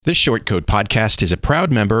The Short Code Podcast is a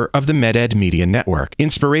proud member of the MedEd Media Network.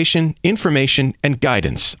 Inspiration, information, and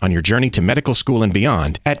guidance on your journey to medical school and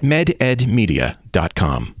beyond at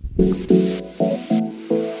mededmedia.com.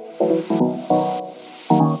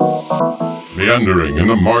 Meandering in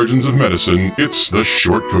the margins of medicine, it's the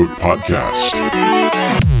Short Code Podcast.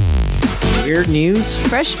 Weird news,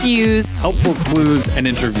 fresh views, helpful clues, and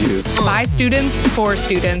interviews. By students, for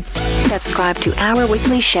students. Subscribe to our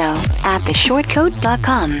weekly show at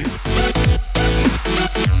theshortcode.com.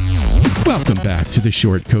 Welcome back to the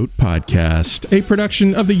Short Code Podcast, a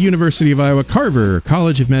production of the University of Iowa Carver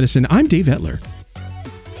College of Medicine. I'm Dave Etler.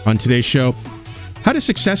 On today's show, how to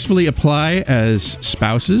successfully apply as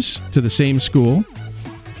spouses to the same school,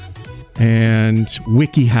 and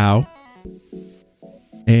WikiHow.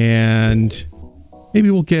 And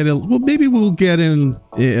maybe we'll get a little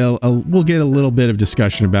bit of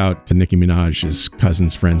discussion about Nicki Minaj's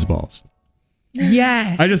cousin's friend's balls.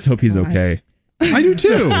 Yes. I just hope he's okay. I do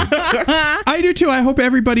too. I hope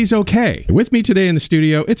everybody's okay. With me today in the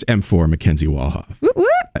studio, it's M4 Mackenzie Walhoff. Whoop, whoop.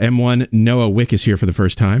 M1 Noah Wick is here for the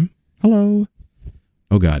first time. Hello.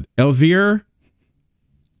 Oh God, Elvire.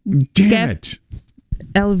 Damn it.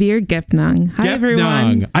 Elvire Gepnang. Hi,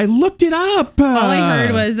 everyone. I looked it up. All I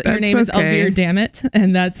heard was your name is Elvire, damn it.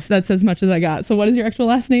 And that's as much as I got. So what is your actual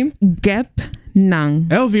last name? Gepnang.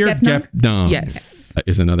 Elvire Gepnang. Yes.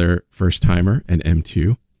 Is another first timer and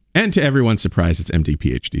M2. And to everyone's surprise, it's MD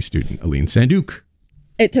PhD student Aline Sanduk.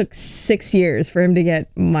 It took 6 years for him to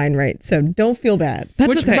get mine right, so don't feel bad.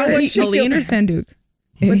 That's okay. Aline or Sanduk?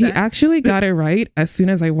 He actually got it right as soon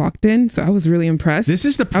as I walked in, so I was really impressed. This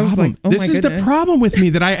is the problem. I was like, oh this is the problem with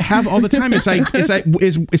me that I have all the time. As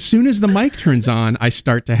soon as the mic turns on, I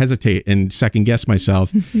start to hesitate and second guess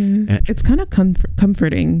myself. Mm-hmm. It's kind of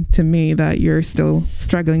comforting to me that you're still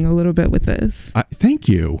struggling a little bit with this. Thank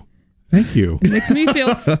you. It makes me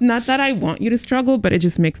feel, not that I want you to struggle, but it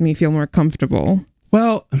just makes me feel more comfortable.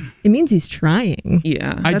 Well, it means he's trying.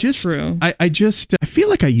 Yeah, that's true. I feel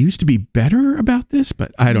like I used to be better about this,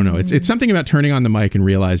 but I don't know. It's something about turning on the mic and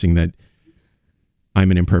realizing that I'm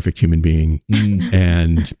an imperfect human being,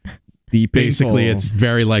 and basically it's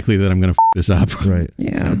very likely that I'm going to this up. Right.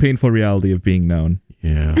 Yeah. Painful reality of being known.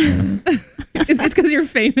 Yeah. It's because you're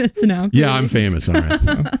famous now. Yeah, I'm famous. All right.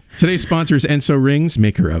 So. Today's sponsor is Enso Rings,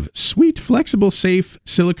 maker of sweet, flexible, safe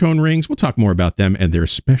silicone rings. We'll talk more about them and their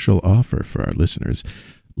special offer for our listeners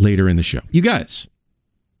later in the show. You guys,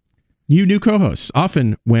 you new co-hosts.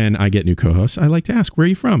 Often when I get new co-hosts, I like to ask, where are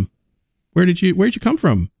you from? Where'd you come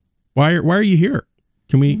from? Why are you here?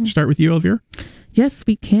 Can we start with you, Elvire? Yes,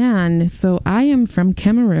 we can. So I am from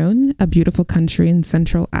Cameroon, a beautiful country in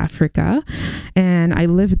Central Africa. And I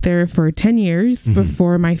lived there for 10 years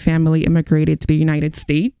before my family immigrated to the United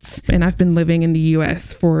States. And I've been living in the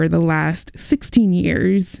U.S. for the last 16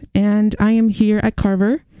 years. And I am here at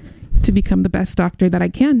Carver to become the best doctor that I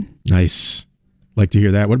can. Nice. Like to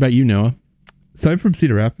hear that. What about you, Noah? So I'm from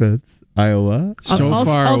Cedar Rapids, Iowa. So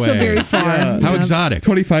far away. Also very far. Yeah. How exotic.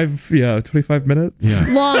 25 minutes. Yeah.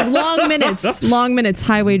 Long minutes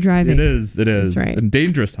highway driving. It is. That's right. And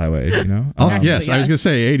dangerous highway, you know? Yes, I was going to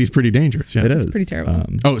say 80's pretty dangerous. Yeah. It is. It's pretty terrible.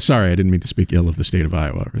 Oh, sorry. I didn't mean to speak ill of the state of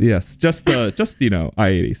Iowa. Yes. Just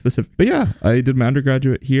I-80 specific. But yeah, I did my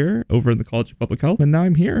undergraduate here over in the College of Public Health. And now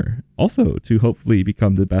I'm here also to hopefully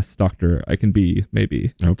become the best doctor I can be,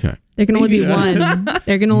 maybe. Okay. There can only be one.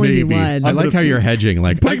 There can only be one. I like how you're hedging.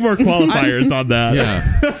 Like putting more qualifiers on that.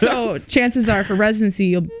 Yeah. So chances are for residency,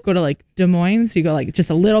 you'll go to like Des Moines. So you go like just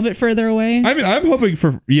a little bit further away. I mean, I'm hoping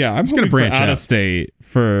for I'm gonna branch out out of state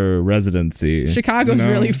for residency. Chicago's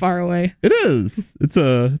really far away. It is. It's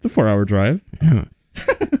a 4-hour drive. Yeah.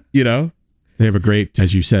 You know, they have a great,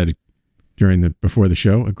 as you said before the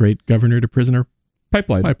show, a great governor to prisoner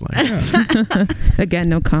pipeline. Yeah. Again,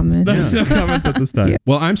 no comment. That's no comments at this time. Yeah.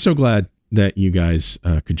 Well, I'm so glad that you guys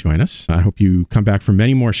could join us. I hope you come back for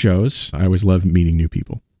many more shows. I always love meeting new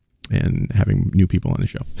people and having new people on the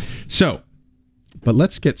show. So, but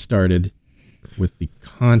let's get started with the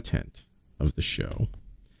content of the show,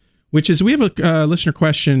 which is we have a listener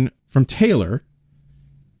question from Taylor,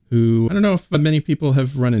 who I don't know if many people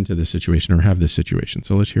have run into this situation or have this situation.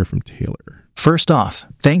 So let's hear from Taylor. First off,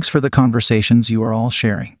 thanks for the conversations you are all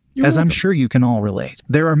sharing. As I'm sure you can all relate,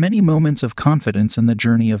 there are many moments of confidence in the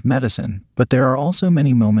journey of medicine, but there are also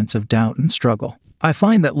many moments of doubt and struggle. I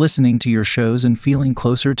find that listening to your shows and feeling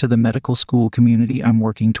closer to the medical school community I'm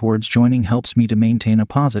working towards joining helps me to maintain a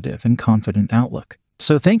positive and confident outlook.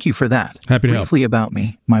 So thank you for that. Happy to help. Briefly about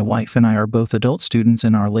me, my wife and I are both adult students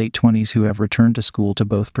in our late 20s who have returned to school to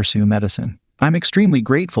both pursue medicine. I'm extremely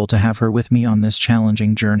grateful to have her with me on this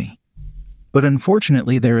challenging journey. But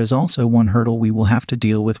unfortunately, there is also one hurdle we will have to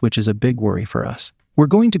deal with, which is a big worry for us. We're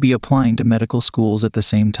going to be applying to medical schools at the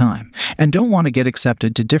same time, and don't want to get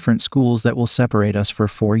accepted to different schools that will separate us for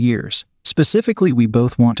 4 years. Specifically, we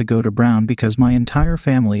both want to go to Brown because my entire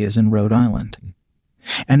family is in Rhode Island.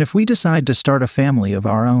 And if we decide to start a family of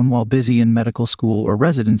our own while busy in medical school or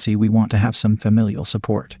residency, we want to have some familial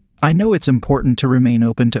support. I know it's important to remain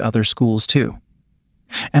open to other schools too.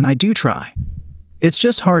 And I do try. It's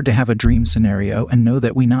just hard to have a dream scenario and know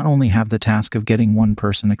that we not only have the task of getting one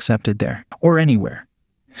person accepted there, or anywhere.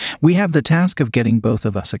 We have the task of getting both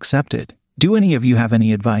of us accepted. Do any of you have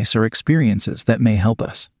any advice or experiences that may help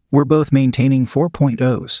us? We're both maintaining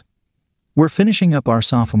 4.0s. We're finishing up our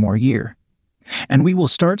sophomore year. And we will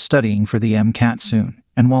start studying for the MCAT soon.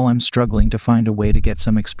 And while I'm struggling to find a way to get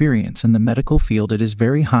some experience in the medical field, it is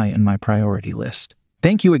very high on my priority list.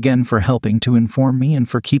 Thank you again for helping to inform me and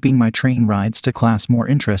for keeping my train rides to class more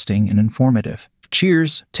interesting and informative.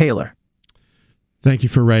 Cheers, Taylor. Thank you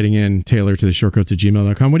for writing in, Taylor, to the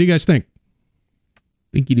shortcoats@gmail.com. What do you guys think? I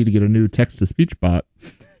think you need to get a new text-to-speech bot.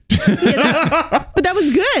 But that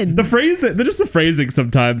was good. The phrasing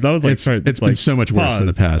sometimes. I was like, it's been so much worse in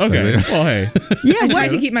the past. Okay. Well, hey. Yeah, I try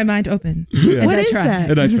to keep my mind open. Yeah. What is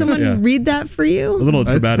that? Did someone read that for you? A little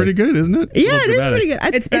dramatic. It's pretty good, isn't it? Yeah, it is pretty good.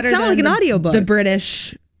 It's better it sounds like an audiobook. The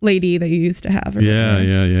British lady that you used to have.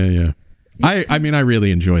 Yeah. I mean, I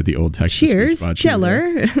really enjoyed the old text. Cheers,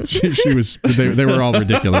 Taylor. She was. They were all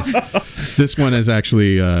ridiculous. This one is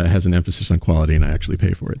actually has an emphasis on quality, and I actually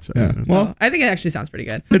pay for it. So, yeah. Well, I think it actually sounds pretty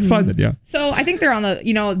good. It's fine then, yeah. So I think they're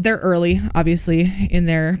on they're early, obviously, in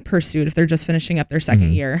their pursuit. If they're just finishing up their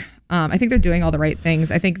second year, I think they're doing all the right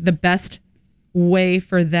things. I think the best way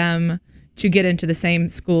for them to get into the same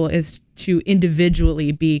school is to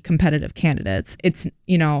individually be competitive candidates. It's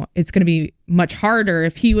going to be much harder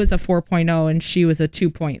if he was a 4.0 and she was a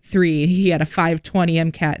 2.3. He had a 520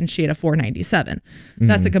 MCAT and she had a 497.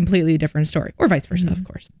 That's a completely different story, or vice versa, of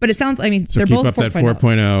course. But it sounds, so they're both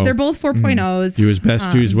 4.0. They're both 4.0s. Do as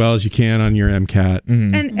best, do as well as you can on your MCAT.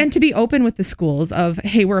 And to be open with the schools of,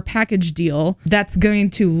 hey, we're a package deal that's going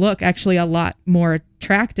to look actually a lot more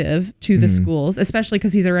attractive to the schools, especially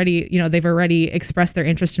because he's already, they've already expressed their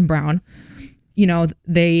interest in Brown.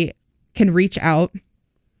 They can reach out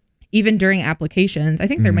even during applications. I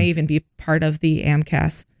think there may even be part of the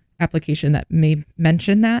AMCAS application that may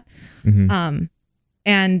mention that.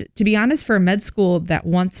 And to be honest, for a med school that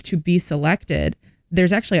wants to be selected,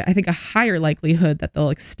 there's actually, I think, a higher likelihood that they'll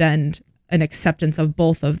extend an acceptance of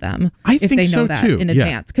both of them if they know that in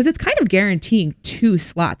advance, because it's kind of guaranteeing 2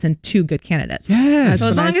 slots and 2 good candidates. Yes. So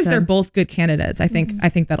as long as they're both good candidates, I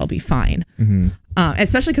think that'll be fine.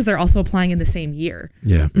 Especially because they're also applying in the same year.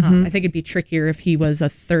 Yeah. I think it'd be trickier if he was a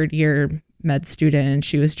 3rd year med student and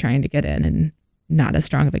she was trying to get in and not as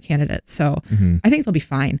strong of a candidate. So I think they'll be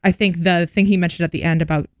fine. I think the thing he mentioned at the end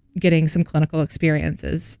about getting some clinical experience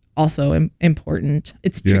is also important.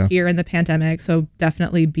 It's trickier in the pandemic, so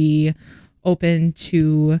definitely be open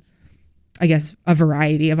to, I guess, a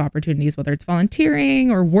variety of opportunities, whether it's volunteering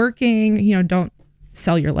or working. Don't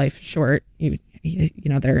sell your life short.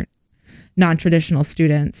 They're non-traditional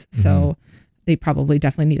students, so they probably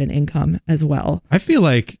definitely need an income as well. I feel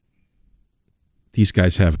like these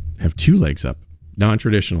guys have 2 legs up.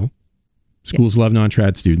 Non-traditional. Schools love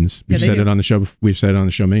non-trad students. We've said it on the show. We've said it on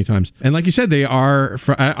the show many times. And like you said, they are.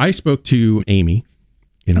 I spoke to Amy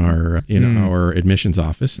in our admissions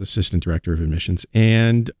office, assistant director of admissions,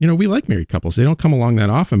 and we like married couples. They don't come along that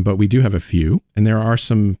often, but we do have a few, and there are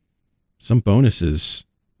some bonuses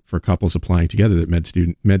for couples applying together that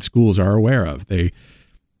med schools are aware of.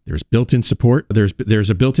 There's built-in support. There's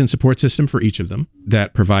a built-in support system for each of them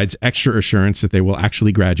that provides extra assurance that they will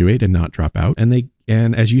actually graduate and not drop out.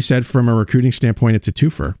 And as you said, from a recruiting standpoint, it's a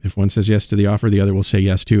twofer. If one says yes to the offer, the other will say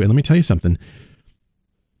yes to. And let me tell you something.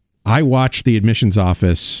 I watched the admissions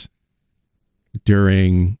office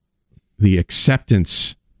during the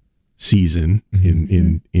acceptance season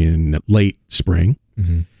in late spring,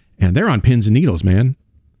 and they're on pins and needles, man,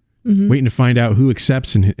 waiting to find out who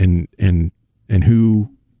accepts and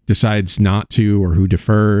who decides not to, or who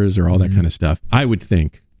defers, or all that kind of stuff. I would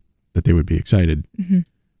think that they would be excited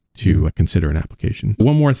to consider an application.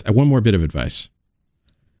 One more bit of advice.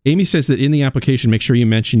 Amy says that in the application, make sure you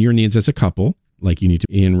mention your needs as a couple, like you need to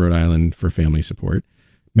be in Rhode Island for family support.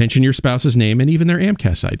 Mention your spouse's name and even their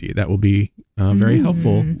AMCAS ID. That will be very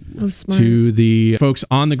helpful to the folks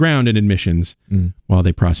on the ground in admissions while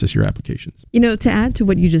they process your applications. To add to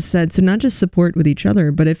what you just said, so not just support with each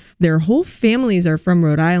other, but if their whole families are from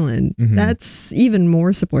Rhode Island, that's even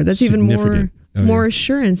more support. That's even more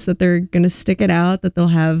assurance that they're going to stick it out, that they'll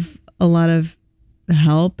have a lot of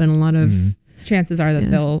help and a lot of chances are that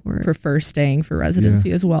they'll prefer staying for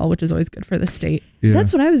residency as well, which is always good for the state. Yeah.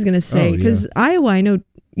 That's what I was going to say, because Iowa, I know,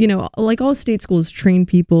 like all state schools train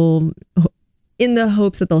people in the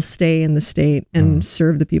hopes that they'll stay in the state and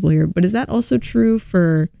serve the people here. But is that also true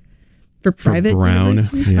for private Brown?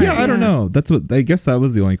 Yeah, I don't know. I guess that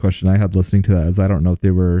was the only question I had listening to that, is I don't know if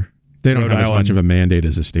they don't have as much of a mandate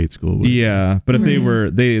as a state school would. Yeah, but if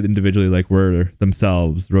they individually were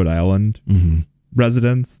themselves Rhode Island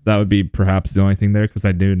residents, that would be perhaps the only thing there, because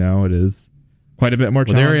I do know it is quite a bit more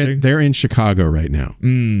challenging. They're in Chicago right now.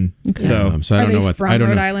 Okay. So I don't know what. From I don't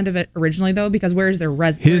Rhode know. Island originally though, because where's their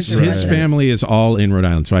residence? His family is all in Rhode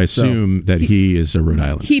Island, so I assume that he is a Rhode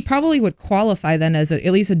Island. He probably would qualify then as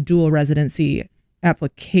at least a dual residency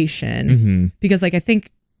application, because like I think.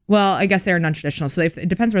 Well, I guess they're non-traditional, so it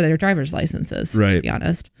depends where their driver's license is, to be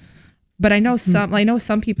honest. But I know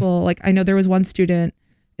some people, like I know there was one student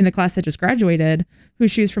in the class that just graduated who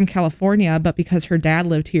she was from California, but because her dad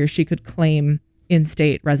lived here, she could claim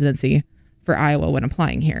in-state residency for Iowa when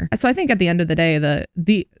applying here. So I think at the end of the day,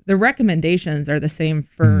 the recommendations are the same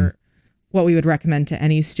for what we would recommend to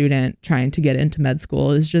any student trying to get into med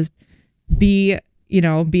school, is just be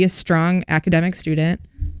a strong academic student,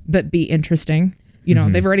 but be interesting.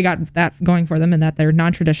 They've already got that going for them, and that they're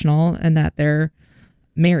non-traditional and that they're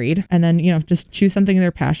married, and then, just choose something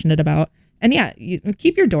they're passionate about. And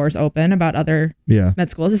keep your doors open about other med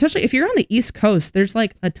schools, especially if you're on the East Coast. There's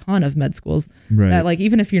like a ton of med schools that, like,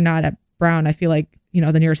 even if you're not at Brown, I feel like,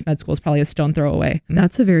 the nearest med school is probably a stone throw away.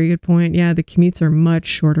 That's a very good point. Yeah. The commutes are much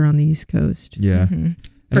shorter on the East Coast. Yeah.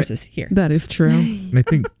 Versus here. That is true. And I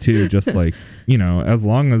think too, just like, as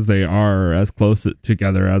long as they are as close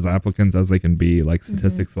together as applicants as they can be, like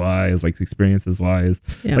statistics wise, like experiences wise,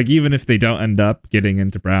 like even if they don't end up getting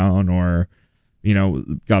into Brown or,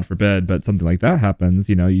 God forbid, but something like that happens,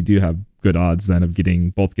 you do have good odds then of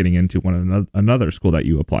getting into another school that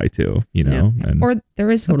you apply to, And or there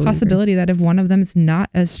is the possibility that if one of them is not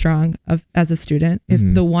as strong as a student, if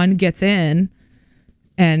the one gets in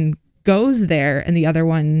and goes there and the other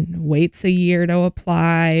one waits a year to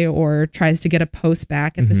apply or tries to get a post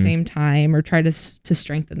back at the same time or try to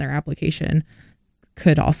strengthen their application,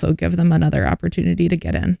 could also give them another opportunity to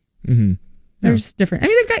get in. There's different. I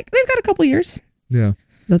mean, they've got a couple years. Yeah,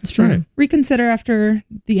 that's true. Right. Reconsider after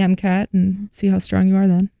the MCAT and see how strong you are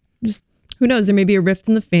then. Just who knows? There may be a rift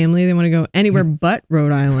in the family. They want to go anywhere but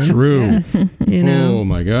Rhode Island. True. Yes. Oh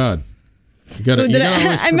my God. I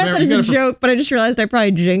meant that as a joke, but I just realized I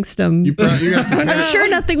probably jinxed them. I'm sure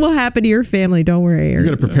nothing will happen to your family. Don't worry. You're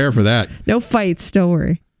going to prepare for that. No fights. Don't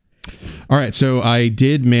worry. All right. So I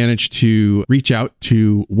did manage to reach out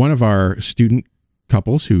to one of our student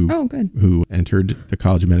couples who entered the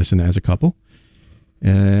College of Medicine as a couple.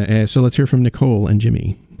 So let's hear from Nicole and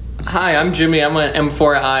Jimmy. Hi, I'm Jimmy. I'm an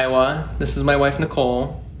M4 at Iowa. This is my wife,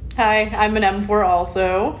 Nicole. Hi, I'm an M4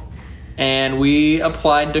 also. And we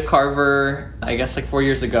applied to Carver, I guess like 4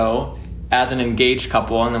 years ago, as an engaged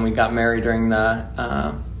couple, and then we got married during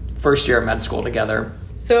the first year of med school together.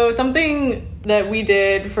 So something that we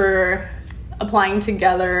did for applying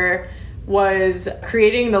together was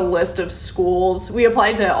creating the list of schools. We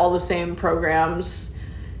applied to all the same programs,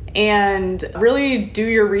 and really do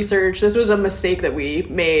your research. This was a mistake that we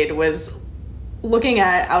made, was looking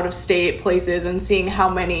at out-of-state places and seeing how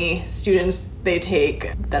many students they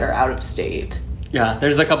take that are out of state. Yeah,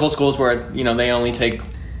 there's a couple of schools where, they only take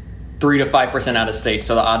 3 to 5% out of state,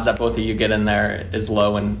 so the odds that both of you get in there is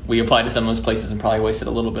low, and we applied to some of those places and probably wasted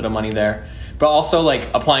a little bit of money there. But also, like,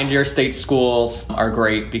 applying to your state schools are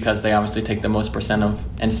great because they obviously take the most percent of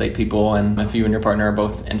in-state people, and if you and your partner are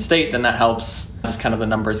both in-state, then that helps. It's kind of the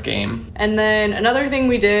numbers game. And then another thing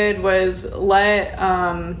we did was let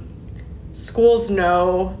schools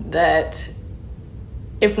know that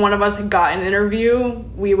if one of us had got an interview,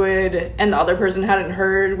 we would, and the other person hadn't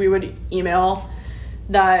heard, we would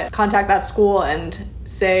contact that school and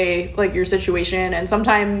say, like, your situation. And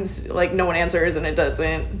sometimes, like, no one answers and it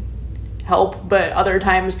doesn't help, but other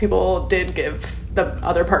times people did give the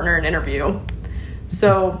other partner an interview.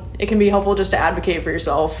 So it can be helpful just to advocate for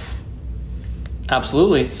yourself.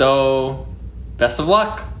 Absolutely. So best of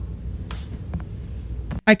luck.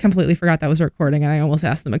 I completely forgot that was recording, and I almost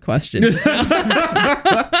asked them a question. I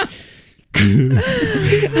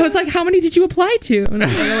was like, how many did you apply to? And I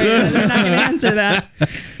was like, wait, they're not going to answer that.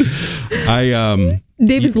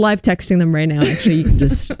 Dave is live texting them right now. Actually, you can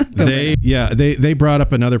just they brought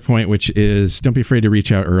up another point, which is don't be afraid to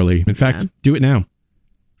reach out early. In fact, do it now.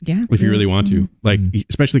 Yeah. If you really want to. Like,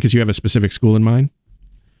 especially because you have a specific school in mind.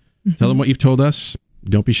 Tell them what you've told us.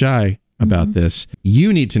 Don't be shy about this.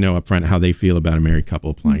 You need to know up front how they feel about a married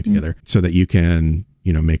couple applying together so that you can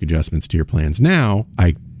make adjustments to your plans now,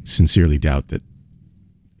 I sincerely doubt that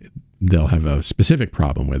they'll have a specific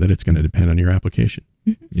problem with it. It's going to depend on your application.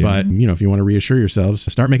 Yeah. But, if you want to reassure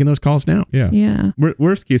yourselves, start making those calls now. Yeah. Yeah.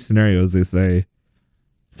 Worst case scenario is they say,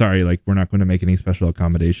 sorry, like we're not going to make any special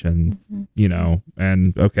accommodations,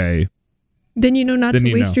 and okay. Then not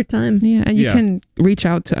to waste your time. Yeah. And you can reach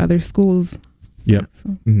out to other schools. Yep. So.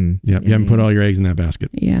 Mm-hmm. Yep. You haven't put all your eggs in that basket.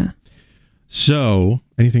 Yeah. So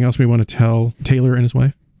anything else we want to tell Taylor and his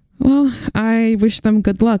wife? Well, I wish them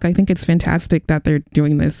good luck. I think it's fantastic that they're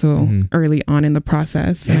doing this so early on in the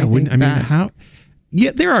process.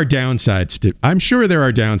 Yeah, there are downsides I'm sure there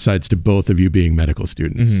are downsides to both of you being medical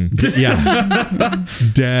students. Mm-hmm. Yeah.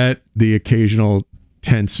 Debt, the occasional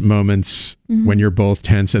tense moments when you're both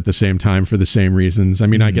tense at the same time for the same reasons. I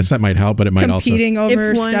mean, I guess that might help, but it might competing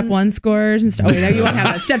over step 1 scores and stuff. Oh, no, you won't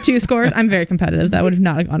have that. Step 2 scores. I'm very competitive. That would have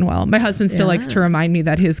not gone well. My husband still likes to remind me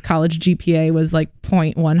that his college GPA was like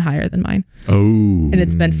 0.1 higher than mine. Oh. And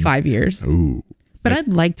it's been 5 years. Oh. But I'd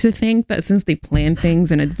like to think that since they plan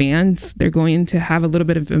things in advance, they're going to have a little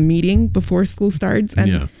bit of a meeting before school starts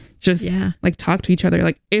and like talk to each other.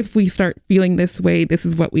 Like, if we start feeling this way, this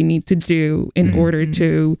is what we need to do in order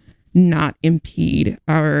to not impede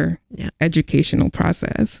our educational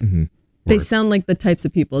process. Mm-hmm. They sound like the types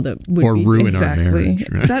of people that would ruin our marriage.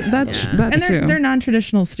 Right? And they're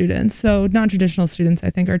non-traditional students. So non-traditional students,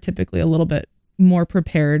 I think, are typically a little bit more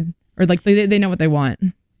prepared, or like they know what they want.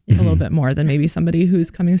 A little bit more than maybe somebody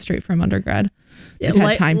who's coming straight from undergrad. Yeah,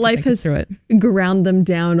 life has through it. Ground them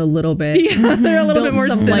down a little bit. Yeah, they're a little bit more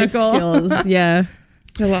cynical. Life skills. Yeah,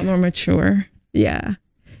 a lot more mature. Yeah,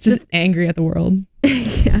 just angry at the world.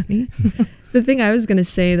 Yeah. Me. The thing I was going to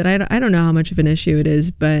say that I don't know how much of an issue it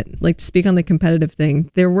is, but like to speak on the competitive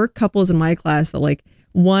thing, there were couples in my class that like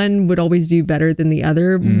one would always do better than the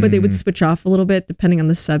other, but they would switch off a little bit depending on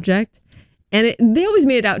the subject. And they always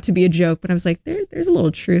made it out to be a joke, but I was like, there's a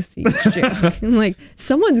little truth to each joke. I'm like,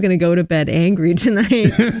 someone's going to go to bed angry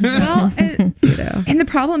tonight. Well, and the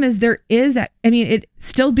problem is it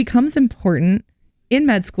still becomes important in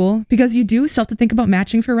med school because you do still have to think about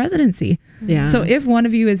matching for residency. Yeah. So if one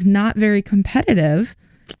of you is not very competitive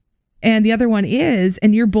and the other one is,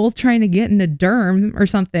 and you're both trying to get in a derm or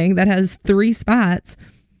something that has 3 spots,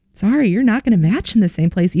 sorry, you're not going to match in the same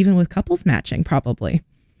place, even with couples matching, probably.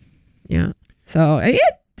 Yeah. So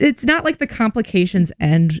it's not like the complications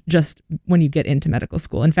end just when you get into medical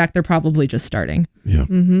school. In fact, they're probably just starting. Yeah.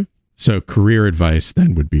 Mm-hmm. So career advice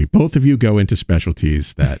then would be both of you go into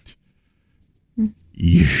specialties that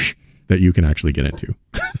you can actually get into.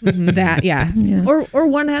 Yeah. Or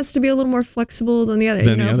one has to be a little more flexible than the other.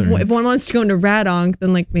 If one wants to go into rad-onc,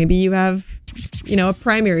 then like maybe you have, a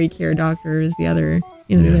primary care doctor is the other,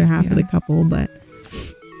 the other half of the couple, but.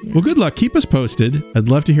 Yeah. Well, good luck. Keep us posted. I'd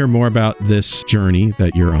love to hear more about this journey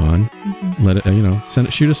that you're on. Mm-hmm. Let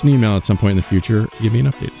it, shoot us an email at some point in the future. Give me an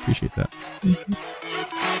update. Appreciate that. Mm-hmm.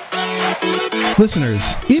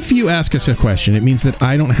 Listeners, if you ask us a question, it means that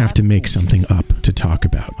I don't have to make something up to talk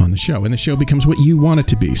about on the show, and the show becomes what you want it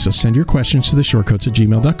to be. So send your questions to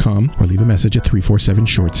theshortcoats@gmail.com or leave a message at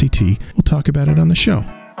 347-SHORT-CT. We'll talk about it on the show.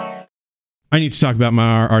 I need to talk about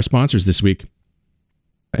our sponsors this week.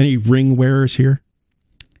 Any ring wearers here?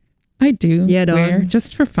 I do. Yeah, wear,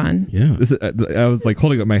 just for fun. Yeah. I was like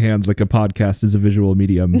holding up my hands like a podcast is a visual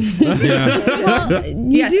medium. Yeah. Well,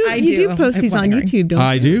 you do post these on YouTube, don't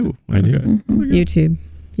you? I do. YouTube.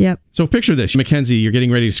 Yep. So picture this. Mackenzie, you're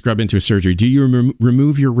getting ready to scrub into a surgery. Do you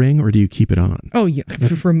remove your ring or do you keep it on? Oh, yeah.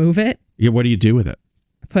 Remove it. Yeah. What do you do with it?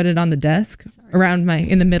 Put it on the desk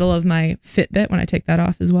in the middle of my Fitbit when I take that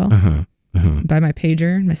off as well. By my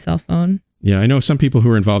pager, my cell phone. Yeah, I know some people who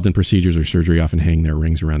are involved in procedures or surgery often hang their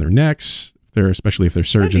rings around their necks. Especially if they're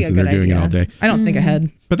surgeons and they're doing it all day. I don't think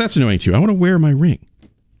ahead. But that's annoying too. I want to wear my ring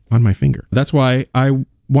on my finger. That's why I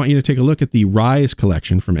want you to take a look at the Rise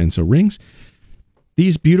collection from Enso Rings.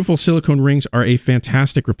 These beautiful silicone rings are a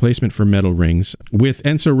fantastic replacement for metal rings. With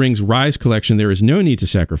Enso Rings Rise collection, there is no need to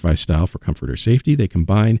sacrifice style for comfort or safety. They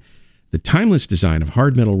combine the timeless design of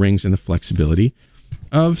hard metal rings and the flexibility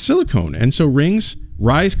of silicone. Enso Rings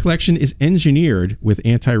Rise collection is engineered with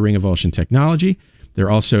anti-ring avulsion technology. They're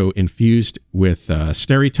also infused with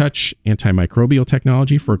SteriTouch antimicrobial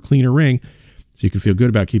technology for a cleaner ring, so you can feel good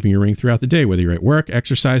about keeping your ring throughout the day, whether you're at work,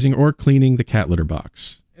 exercising, or cleaning the cat litter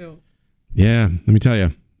box. Ew. Yeah, let me tell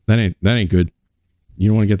you, that ain't good. You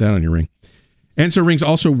don't want to get that on your ring. Enso Rings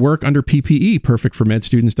also work under PPE, perfect for med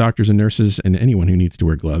students, doctors, and nurses, and anyone who needs to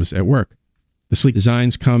wear gloves at work. The sleek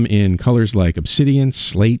designs come in colors like obsidian,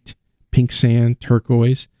 slate, pink sand,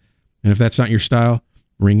 turquoise. And if that's not your style,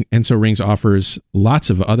 Enso Rings offers lots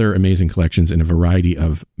of other amazing collections in a variety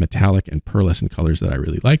of metallic and pearlescent colors that I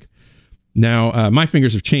really like. Now, my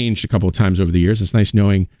fingers have changed a couple of times over the years. It's nice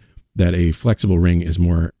knowing that a flexible ring is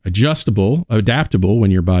more adaptable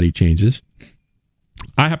when your body changes.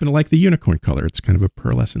 I happen to like the unicorn color. It's kind of a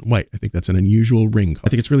pearlescent white. I think that's an unusual ring. I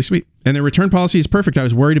think it's really sweet. And their return policy is perfect. I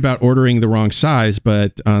was worried about ordering the wrong size,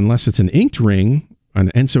 but unless it's an inked ring, an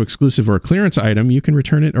Enso exclusive or a clearance item, you can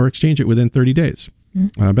return it or exchange it within 30 days.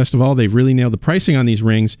 Best of all, they've really nailed the pricing on these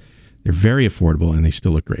rings. They're very affordable and they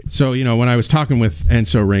still look great. So, when I was talking with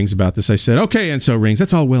Enso Rings about this, I said, okay, Enso Rings,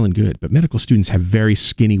 that's all well and good, but medical students have very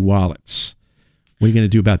skinny wallets. What are you going to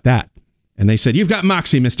do about that? And they said, you've got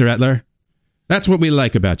moxie, Mr. Etler. That's what we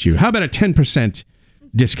like about you. How about a 10%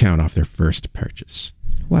 discount off their first purchase?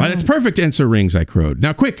 Wow. Why, that's perfect, Enso Rings, I crowed.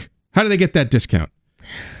 Now, quick, how do they get that discount?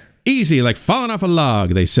 Easy, like falling off a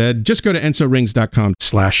log, they said. Just go to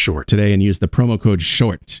ensorings.com/short today and use the promo code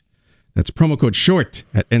SHORT. That's promo code SHORT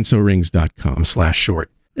at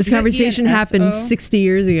ensorings.com/short. This conversation happened 60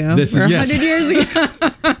 years ago. This or is 100 years ago.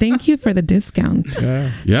 Thank you for the discount.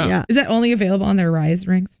 Yeah. Is that only available on their Rise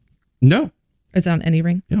rings? No. It's on any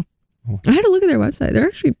ring? Yeah. I had to look at their website. They're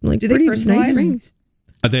actually pretty nice rings.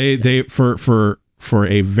 They for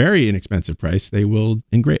a very inexpensive price, they will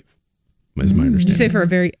engrave. Is my understanding. Did you say for a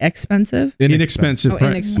very expensive? Inexpensive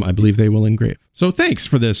price. I believe they will engrave. So thanks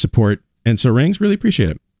for the support, Enso Rings. Really appreciate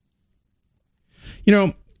it.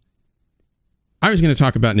 I was going to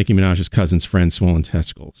talk about Nicki Minaj's cousin's friend's swollen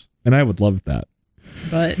testicles, and I would love that.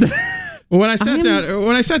 But when I sat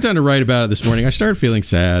down to write about it this morning, I started feeling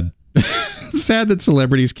sad. Sad that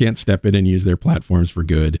celebrities can't step in and use their platforms for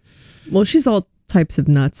good. Well, she's all types of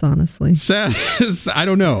nuts, honestly. Sad. I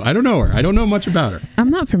don't know her. I don't know much about her. I'm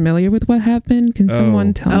not familiar with what happened. Can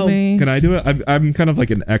someone tell me? Can I do it? I'm kind of like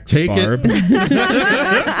an ex-barb.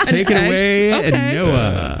 Take it away,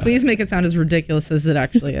 Noah. Please make it sound as ridiculous as it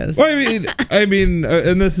actually is. Well, I mean,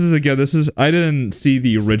 and this is I didn't see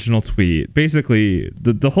the original tweet. Basically,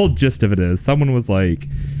 the whole gist of it is someone was like,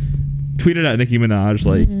 tweeted at Nicki Minaj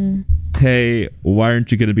like, hey, why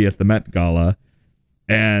aren't you going to be at the Met Gala?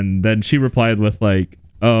 And then she replied with like,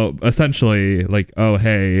 oh, essentially like, oh,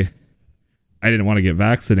 hey, I didn't want to get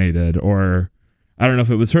vaccinated. Or I don't know if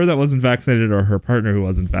it was her that wasn't vaccinated or her partner who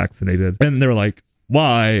wasn't vaccinated. And they were like,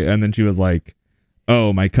 why? And then she was like,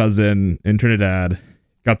 oh, my cousin in Trinidad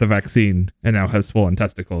got the vaccine and now has swollen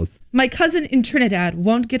testicles. My cousin in Trinidad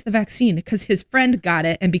won't get the vaccine because his friend got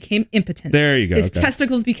it and became impotent. There you go. His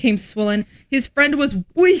testicles became swollen. His friend was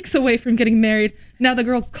weeks away from getting married. Now the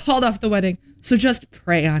girl called off the wedding. So just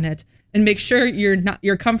pray on it and make sure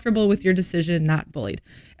you're comfortable with your decision, not bullied.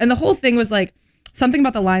 And the whole thing was like something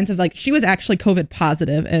about the lines of like, she was actually COVID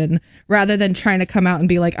positive, and rather than trying to come out and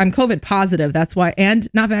be like, I'm COVID positive, that's why, and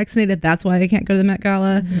not vaccinated, that's why I can't go to the Met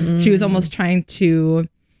Gala. She was almost trying to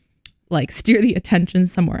like steer the attention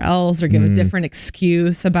somewhere else or give a different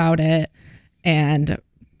excuse about it and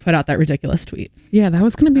put out that ridiculous tweet. Yeah, that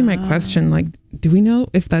was going to be my question. Like, do we know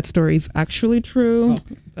if that story is actually true?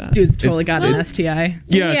 Dude's totally got an STI.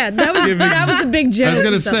 Yeah, that was the big joke. I was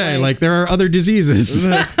going to say, like, there are other diseases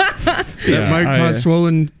that might cause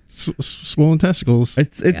swollen testicles.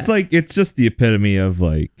 It's like, it's just the epitome of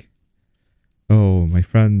like, oh, my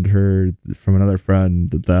friend heard from another friend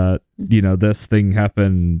that, this thing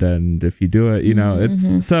happened, and if you do it,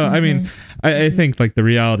 it's so, I mean, I think like the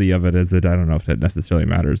reality of it is that I don't know if it necessarily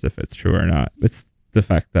matters if it's true or not. It's the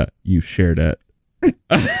fact that you shared it.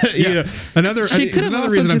 Another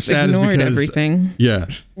reason I'm sad is because everything. Yeah.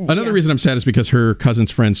 Another reason I'm sad is because her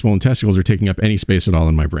cousin's friend's swollen testicles are taking up any space at all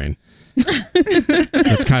in my brain.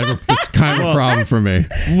 It's kind of a problem for me.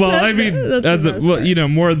 Well, I mean,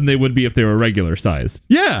 more than they would be if they were regular sized.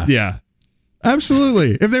 Yeah.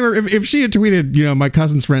 Absolutely. If she had tweeted, my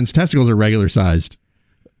cousin's friend's testicles are regular sized,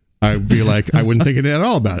 I'd be like, I wouldn't think at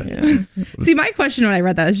all about it. Yeah. See, my question when I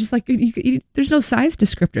read that is just like, there's no size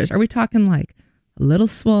descriptors. Are we talking like a little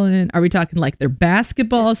swollen? Are we talking like their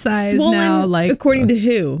basketball size swollen now? Like, according to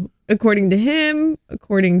who? According to him?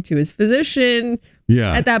 According to his physician?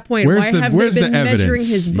 Yeah. At that point, why have they been measuring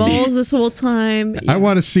his balls this whole time? Yeah. I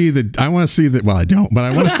want to see the. Well, I don't, but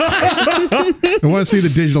I want to see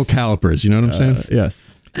the digital calipers. You know what I'm saying?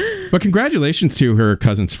 Yes. But congratulations to her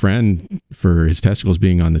cousin's friend for his testicles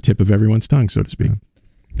being on the tip of everyone's tongue, so to speak.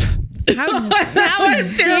 How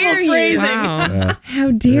dare you? Wow.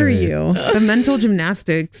 How dare you? The mental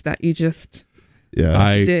gymnastics that you just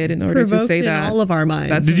did in order to say in that. all of our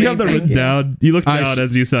minds. Did you have that written down? You looked down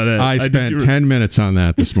as you said it. I spent 10 minutes on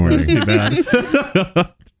that this morning. That's too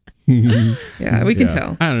bad. Yeah, we can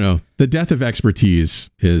tell. I don't know. The death of expertise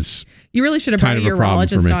is You really should have brought a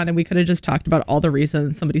urologist on, and we could have just talked about all the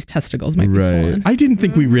reasons somebody's testicles might be swollen. I didn't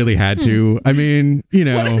think we really had to. I mean, you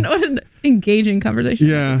know. What an engaging conversation.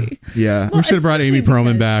 Yeah. Yeah. We should have brought Amy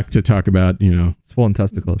Perlman back to talk about, you know, swollen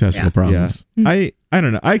testicles. Testicle problems. Yeah. I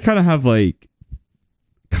don't know. I kind of have like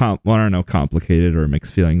I don't know, complicated or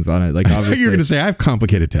mixed feelings on it. Like, obviously, you're going to say I have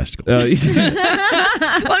complicated testicles. Let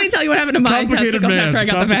me tell you what happened to my testicles after I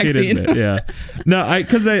got the vaccine. Yeah, no,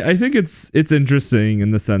 because I think it's interesting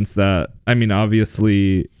in the sense that, I mean,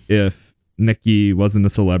 obviously, if Nikki wasn't a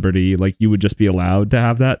celebrity, like, you would just be allowed to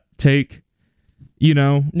have that take, you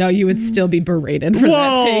know? No, you would still be berated for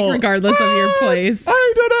that take, regardless of your place.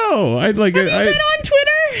 I don't know. Have you been on Twitter?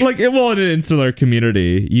 Like, well, in an insular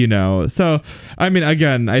community, you know. So, I mean,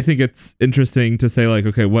 again, I think it's interesting to say, like,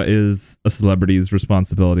 okay, what is a celebrity's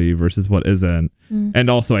responsibility versus what isn't? And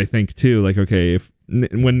also, I think too, like, okay,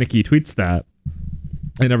 when Nikki tweets that,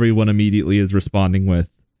 and everyone immediately is responding with,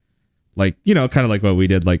 like, you know, kind of like what we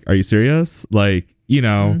did, like, are you serious? Like, you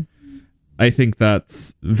know. I think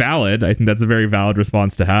that's valid. I think that's a very valid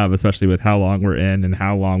response to have, especially with how long we're in and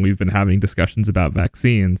how long we've been having discussions about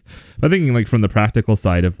vaccines. But thinking, like, from the practical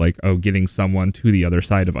side of, like, getting someone to the other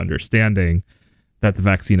side of understanding that the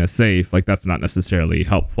vaccine is safe, like, that's not necessarily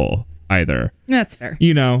helpful either. That's fair.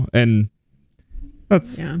 You know, and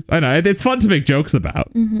that's, I know, it's fun to make jokes about,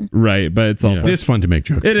 right? But it's also... It is fun to make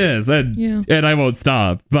jokes. It is, and I won't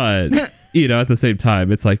stop, but... You know, at the same time,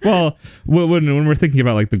 it's like, well, when we're thinking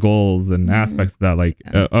about, like, the goals and aspects of that, like,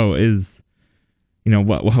 is, you know,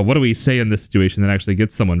 what do we say in this situation that actually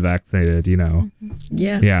gets someone vaccinated, you know?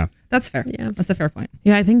 Yeah. That's fair. Yeah. That's a fair point.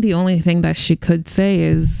 Yeah, I think the only thing that she could say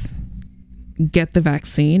is get the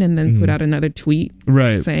vaccine and then put out another tweet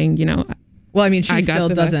saying, you know, well, I mean, she still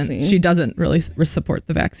doesn't. Vaccine. She doesn't really support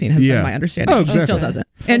the vaccine. Has been my understanding. Exactly. She still doesn't,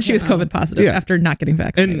 and she was COVID positive after not getting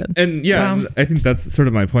vaccinated. And I think that's sort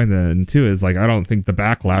of my point then too. Is, like, I don't think the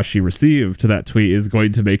backlash she received to that tweet is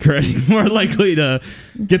going to make her any more likely to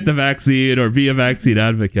get the vaccine or be a vaccine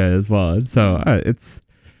advocate as well. And so it's.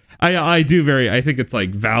 I think it's, like,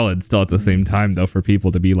 valid still at the same time, though, for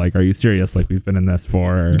people to be like, are you serious? Like, we've been in this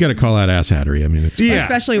for. You got to call out asshattery. I mean, it's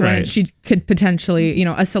especially when she could potentially, you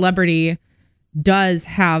know, a celebrity does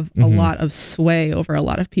have a lot of sway over a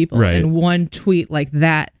lot of people, and one tweet like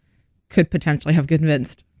that could potentially have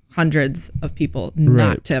convinced hundreds of people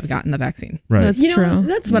not to have gotten the vaccine. That's true.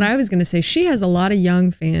 That's what I was going to say. She has a lot of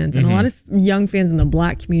young fans, and a lot of young fans in the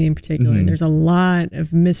Black community in particular. There's a lot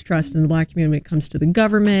of mistrust in the Black community when it comes to the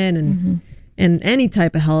government and any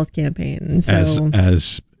type of health campaign. And so,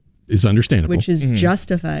 as is understandable, which is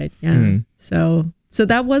justified. Yeah. So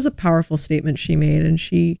that was a powerful statement she made, and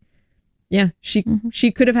she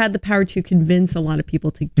could have had the power to convince a lot of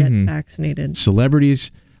people to get vaccinated. Celebrities,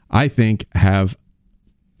 I think, have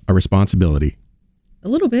a responsibility a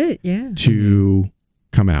little bit, to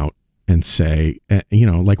come out and say, you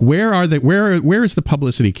know, like, where is the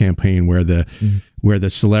publicity campaign where the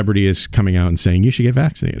celebrity is coming out and saying you should get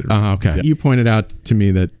vaccinated? Okay. You pointed out to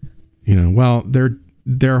me that, you know, well,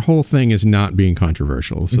 their whole thing is not being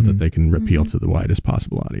controversial so that they can appeal to the widest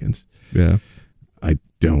possible audience. Yeah. I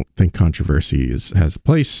don't think controversy has a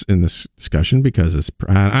place in this discussion because it's,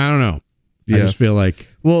 I don't know. I just feel like,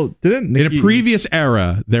 well, in a previous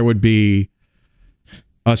era, there would be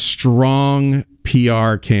a strong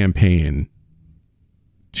PR campaign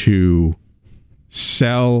to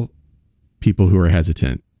sell people who are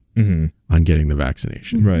hesitant on getting the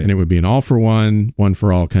vaccination. Right. And it would be an all for one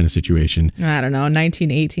for all kind of situation. I don't know.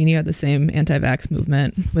 1918, you had the same anti-vax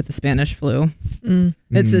movement with the Spanish flu.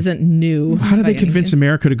 This isn't new. How do they convince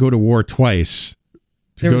America to go to war twice?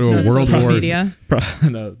 There was no world social war. Media.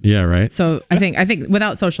 No. Yeah, right. So I think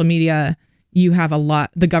without social media, you have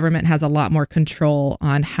the government has a lot more control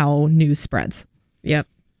on how news spreads. Yep.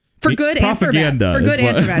 For good and for bad. For good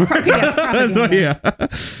and for bad. Yes, propaganda.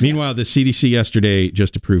 Meanwhile, the CDC yesterday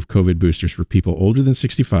just approved COVID boosters for people older than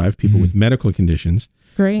 65, people with medical conditions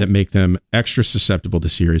that make them extra susceptible to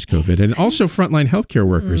serious COVID, and also frontline healthcare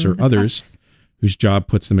workers or others whose job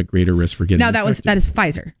puts them at greater risk for getting infected. That is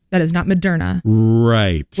Pfizer. That is not Moderna.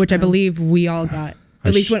 Right. Which I believe we all got.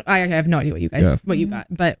 At least when I have no idea what you got,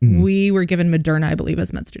 but we were given Moderna, I believe,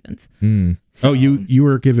 as med students. So, you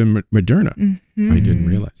were given Moderna. I didn't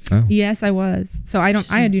realize. Oh. Yes, I was. So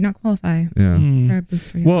I do not qualify for a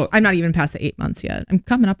booster yet. Well, I'm not even past the 8 months yet. I'm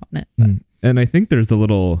coming up on it. But. And I think there's a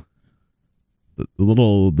little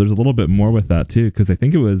bit more with that too, because I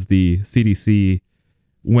think it was the CDC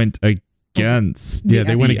went against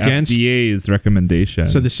they went against FDA's recommendation.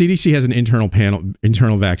 So the CDC has an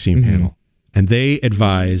internal vaccine panel. And they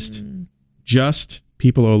advised just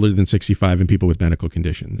people older than 65 and people with medical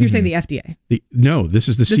conditions. You're saying the FDA? No, this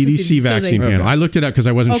is the CDC vaccine panel. I looked it up because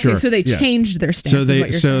I wasn't sure. Okay, so they changed their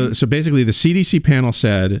stance. So basically, the CDC panel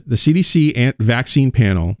said the CDC vaccine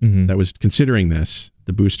panel that was considering this,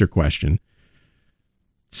 the booster question,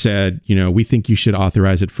 said, we think you should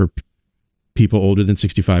authorize it for people older than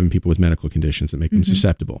 65 and people with medical conditions that make them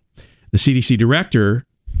susceptible. The CDC director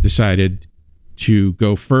decided to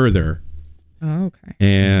go further. Oh, okay.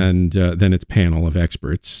 And then its panel of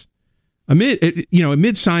experts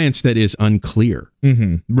amid science that is unclear.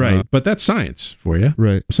 Right. But that's science for you.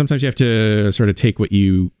 Right. Sometimes you have to sort of take what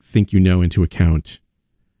you think you know into account.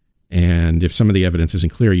 And if some of the evidence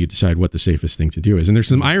isn't clear, you decide what the safest thing to do is. And there's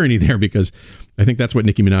some irony there because I think that's what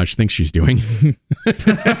Nicki Minaj thinks she's doing.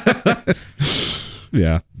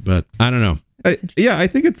 Yeah. But I don't know. I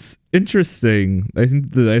think it's interesting. I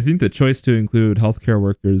think the choice to include healthcare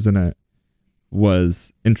workers in it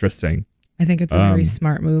was interesting. I think it's a very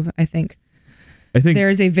smart move. I think there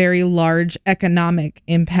is a very large economic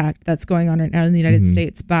impact that's going on right now in the United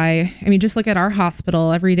States just look at our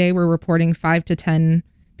hospital. Every day we're reporting 5 to 10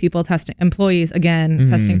 people employees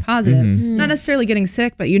testing positive, not necessarily getting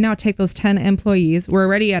sick, but you now take those 10 employees. We're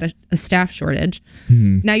already at a staff shortage.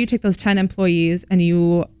 Now you take those 10 employees and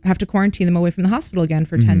you have to quarantine them away from the hospital again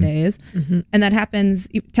for 10 days. And that happens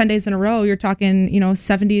 10 days in a row. You're talking,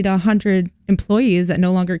 70 to 100 employees that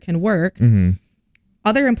no longer can work.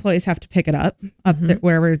 Other employees have to pick it up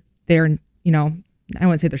wherever they're, I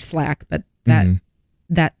wouldn't say they're slack, but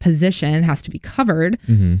that position has to be covered.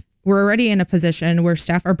 We're already in a position where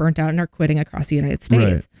staff are burnt out and are quitting across the United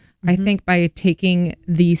States. Right. I think by taking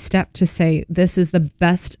the step to say this is the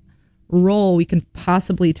best role we can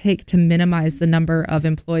possibly take to minimize the number of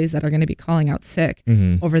employees that are going to be calling out sick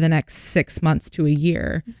over the next 6 months to a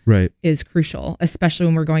year is crucial, especially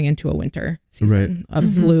when we're going into a winter season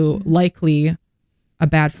of flu, likely a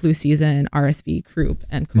bad flu season, RSV, croup,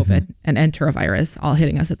 and COVID and enterovirus all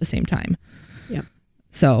hitting us at the same time. Yeah.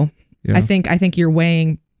 So I think you're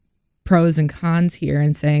weighing pros and cons here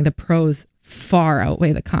and saying the pros far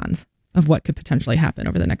outweigh the cons of what could potentially happen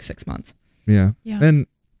over the next 6 months. Yeah. And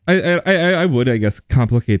I would, I guess,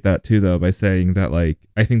 complicate that too, though, by saying that,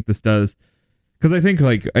 I think this does, because I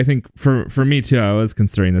think for me too, I was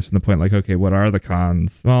considering this from the point, okay, what are the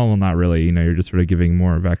cons? Well, not really. You're just sort of giving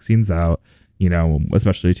more vaccines out,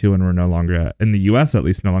 especially too when we're no longer in the US, at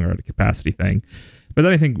least no longer at a capacity thing. But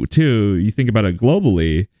then I think too, you think about it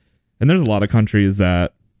globally, and there's a lot of countries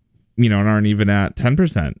that, aren't even at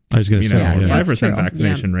 10%. I was going to say 5%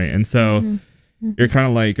 vaccination rate. And so you're kind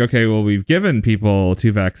of okay, well, we've given people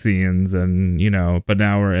 2 vaccines and, but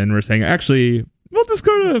now we're saying, actually, we'll just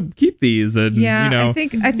go to keep these. And, I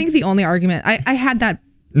think the only argument, I had that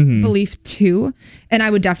belief too. And I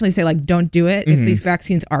would definitely say, don't do it if these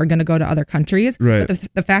vaccines are going to go to other countries. Right. But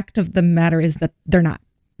the fact of the matter is that they're not.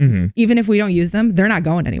 Even if we don't use them, they're not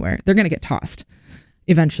going anywhere. They're going to get tossed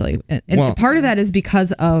eventually. And part of that is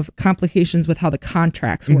because of complications with how the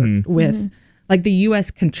contracts work with the US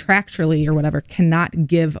contractually or whatever cannot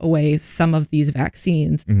give away some of these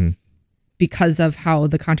vaccines because of how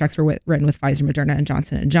the contracts were written with Pfizer, Moderna, and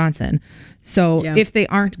Johnson & Johnson. So if they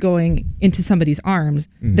aren't going into somebody's arms,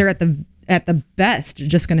 they're at the best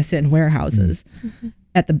just going to sit in warehouses.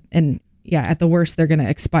 At the worst, they're going to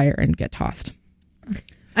expire and get tossed.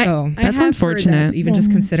 So that's unfortunate. Even just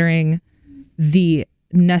considering the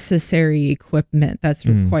necessary equipment that's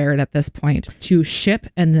required at this point to ship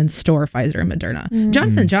and then store Pfizer and Moderna.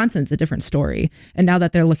 Johnson & Johnson's a different story. And now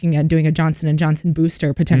that they're looking at doing a Johnson & Johnson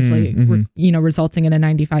booster, potentially, resulting in a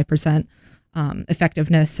 95%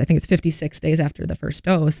 effectiveness, I think it's 56 days after the first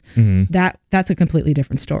dose, that's a completely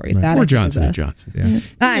different story. Right. That or Johnson & Johnson. Yeah.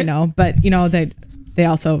 I know, but they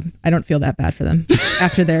also, I don't feel that bad for them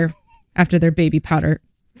after their baby powder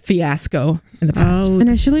fiasco in the past.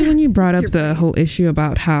 Initially, when you brought up the whole issue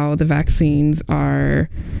about how the vaccines are,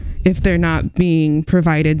 if they're not being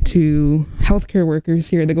provided to healthcare workers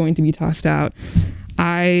here, they're going to be tossed out.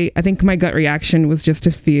 I think my gut reaction was just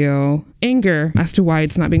to feel anger as to why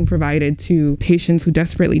it's not being provided to patients who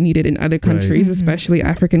desperately need it in other countries, especially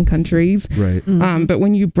African countries. Right. But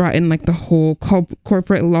when you brought in the whole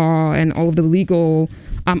corporate law and all of the legal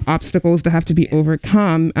obstacles that have to be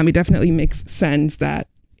overcome, it definitely makes sense that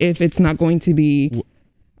if it's not going to be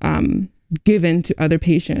given to other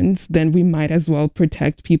patients, then we might as well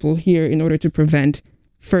protect people here in order to prevent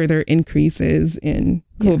further increases in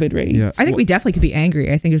COVID rates. Yeah. I think we definitely could be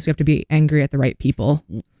angry. I think we have to be angry at the right people.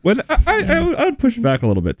 When I would push back a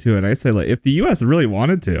little bit too, and I say if the U.S. really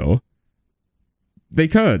wanted to, they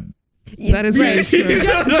could. That is very true.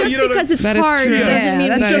 Just because it's hard doesn't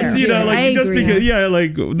mean we shouldn't do it. Just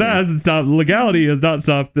because, that hasn't stopped. Legality has not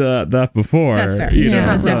stopped that before. That's fair.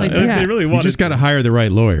 That's definitely fair. If they really want, you just got to hire the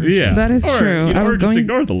right lawyers. Yeah, that is true. I was just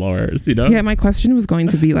ignore the lawyers. Yeah, my question was going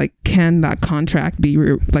to be like, can that contract be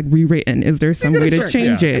rewritten? Is there some way to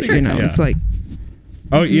change it? It's like.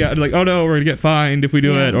 Oh yeah, like oh no, we're gonna get fined if we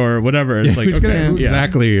do it or whatever. It's like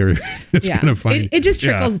exactly, or it's gonna fine. It just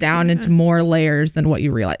trickles down into more layers than what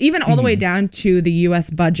you realize. Even all the way down to the U.S.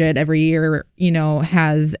 budget every year,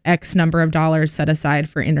 has X number of dollars set aside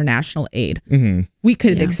for international aid. Mm-hmm. We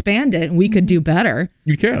could expand it. We could do better.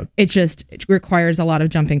 You can. It requires a lot of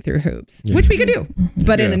jumping through hoops, which we could do.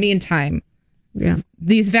 But in the meantime,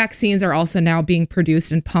 these vaccines are also now being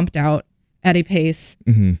produced and pumped out at a pace.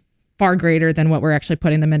 Mm-hmm. Far greater than what we're actually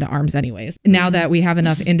putting them into arms anyways. Now that we have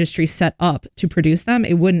enough industry set up to produce them,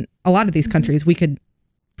 a lot of these countries, we could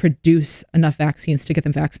produce enough vaccines to get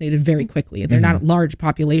them vaccinated very quickly. They're not large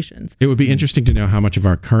populations. It would be interesting to know how much of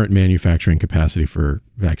our current manufacturing capacity for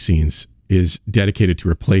vaccines is dedicated to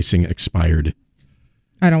replacing expired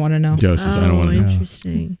I don't want to know. doses. I don't want to know.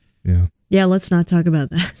 Interesting. Yeah. Yeah, let's not talk about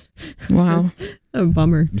that. Wow. That's a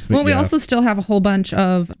bummer. Well, we also still have a whole bunch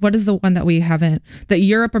of, what is the one that we haven't, that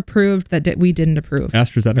Europe approved that we didn't approve?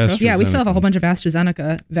 AstraZeneca? Yeah, we still have a whole bunch of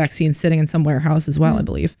AstraZeneca vaccines sitting in some warehouse as well, I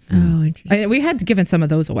believe. Oh, interesting. We had given some of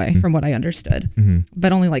those away from what I understood,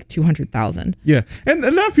 but only like 200,000. Yeah. And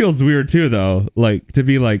that feels weird too, though. Like to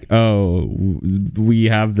be like, oh, we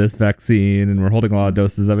have this vaccine and we're holding a lot of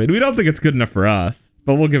doses of it. We don't think it's good enough for us.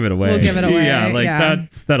 But we'll give it away. We'll give it away. Yeah,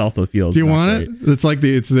 that also feels. Do you want it? It's like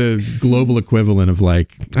it's the global equivalent of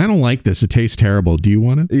like, I don't like this. It tastes terrible. Do you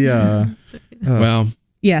want it? Yeah. Well.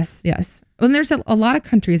 Yes. Well, and there's a lot of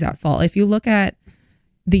countries at fault. If you look at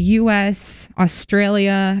the U.S.,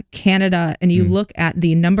 Australia, Canada, and you look at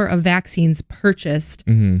the number of vaccines purchased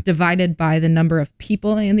divided by the number of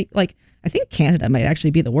people in I think Canada might actually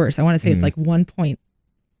be the worst. I want to say it's like 1.7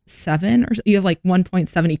 or so. You have like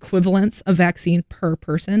 1.7 equivalents of vaccine per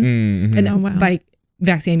person. And by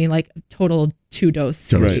vaccine I mean like total 2-dose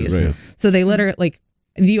series. Right. So they literally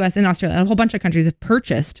the US and Australia, a whole bunch of countries have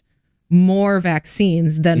purchased more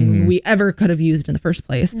vaccines than we ever could have used in the first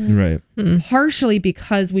place. Right. Partially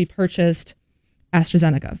because we purchased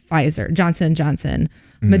AstraZeneca, Pfizer, Johnson & Johnson,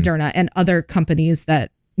 Moderna, and other companies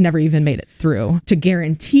that never even made it through to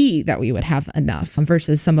guarantee that we would have enough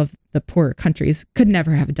versus some of the poorer countries could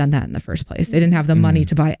never have done that in the first place. They didn't have the money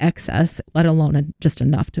to buy excess, let alone just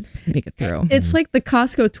enough to make it through. It's like the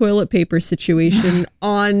Costco toilet paper situation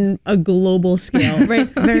on a global scale, right?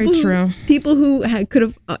 Very true. People who could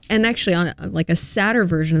have, and actually on a sadder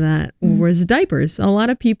version of that was diapers. A lot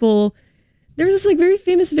of people, there was this very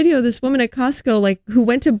famous video of this woman at Costco who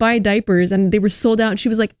went to buy diapers and they were sold out. And she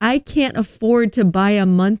was like, I can't afford to buy a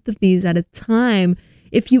month of these at a time.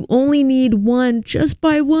 If you only need one, just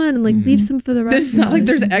buy one and leave some for the rest. It's not like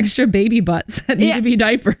there's extra baby butts that need to be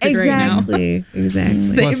diapered right now. Exactly.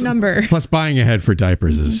 Same number. Plus, buying ahead for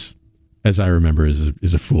diapers is, as I remember,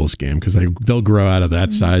 is a fool's game because they'll grow out of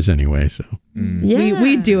that size anyway. So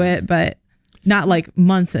we do it, but not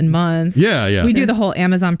months and months. Yeah. We do the whole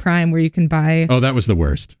Amazon Prime where you can buy. Oh, that was the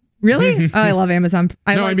worst. Really? Oh, I love Amazon.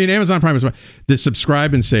 I mean Amazon Prime is the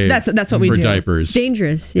subscribe and save. That's what we do do. Diapers. It's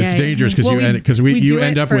dangerous. Yeah, it's dangerous because you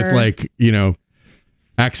end up with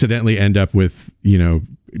accidentally end up with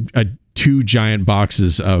 2 giant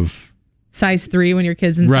boxes of size 3 when your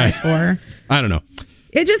kid's in size 4. I don't know.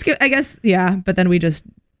 It just I guess but then we just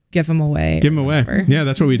give them away. Give them away. Yeah,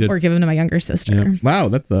 that's what we did. Or give them to my younger sister. Yeah. Wow,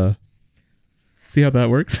 that's see how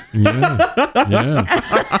that works? Yeah.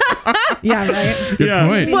 Yeah, right. Good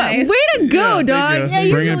point. Nice. Way to go, dog. Yeah,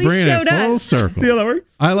 you bringing showed it full circle. See how that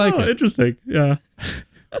works? I like it. Interesting. Yeah.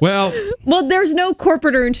 Well, there's no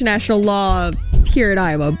corporate or international law here at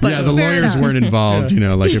Iowa. But the lawyers weren't involved. And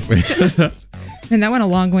that went a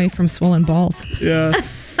long way from swollen balls. Yeah.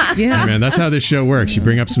 Yeah. Hey, man, that's how this show works. You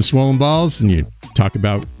bring up some swollen balls and you talk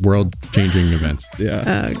about world-changing events.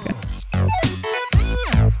 Yeah. Okay.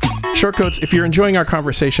 Shortcoats, if you're enjoying our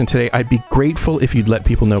conversation today, I'd be grateful if you'd let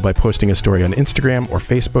people know by posting a story on Instagram or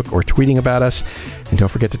Facebook or tweeting about us. And don't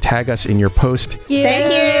forget to tag us in your post.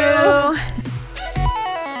 Thank you.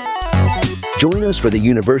 Join us for the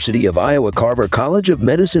University of Iowa Carver College of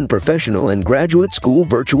Medicine Professional and Graduate School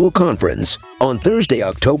Virtual Conference on Thursday,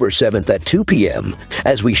 October 7th at 2 p.m.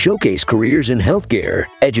 as we showcase careers in healthcare,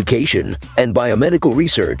 education, and biomedical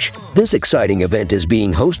research. This exciting event is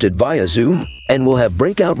being hosted via Zoom and will have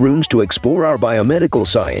breakout rooms to explore our biomedical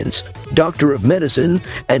science, Doctor of Medicine,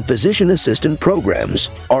 and Physician Assistant programs.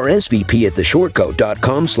 RSVP at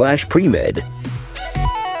theshortcoat.com/premed.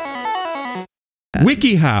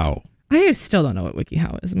 WikiHow I still don't know what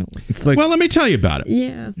WikiHow is. It's like, well, let me tell you about it.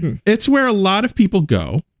 Yeah. It's where a lot of people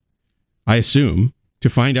go, I assume, to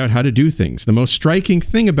find out how to do things. The most striking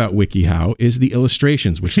thing about WikiHow is the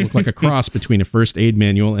illustrations, which look like a cross between a first aid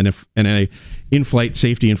manual and a in-flight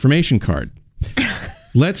safety information card.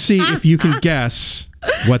 Let's see if you can guess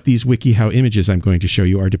what these WikiHow images I'm going to show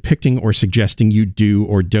you are depicting or suggesting you do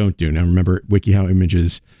or don't do. Now, remember, WikiHow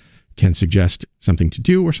images can suggest something to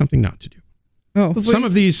do or something not to do. Oh, some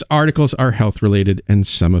of these articles are health related and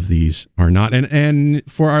some of these are not. And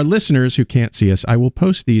for our listeners who can't see us, I will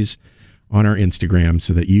post these on our Instagram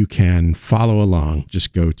so that you can follow along.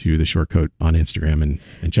 Just go to the Short Coat on Instagram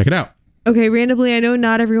and check it out. Okay, randomly, I know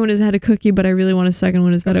not everyone has had a cookie, but I really want a second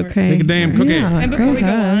one. Is that okay? Take a damn cookie. Yeah. And before we go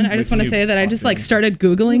on, I just want to say that I just started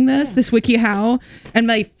Googling this WikiHow, and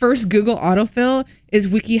my first Google autofill is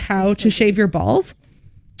WikiHow to shave your balls.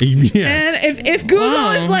 Yeah. And if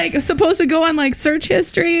Google is supposed to go on search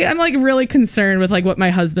history, I'm really concerned with what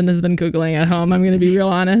my husband has been Googling at home. I'm going to be real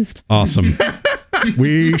honest. Awesome.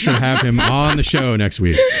 We should have him on the show next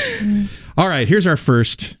week. All right, here's our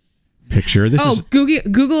first picture. This is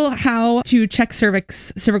Google how to check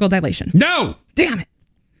cervical dilation. No! Damn it.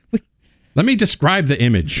 Let me describe the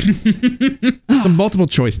image. It's a multiple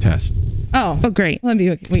choice test. Oh, great. Let me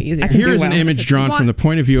be way easier. Here is an image drawn from the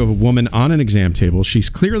point of view of a woman on an exam table. She's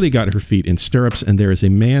clearly got her feet in stirrups, and there is a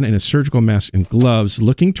man in a surgical mask and gloves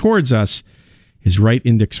looking towards us, his right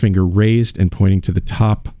index finger raised and pointing to the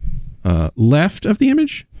top left of the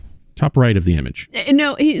image? Top right of the image.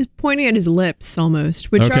 No, he's pointing at his lips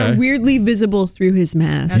almost, which are weirdly visible through his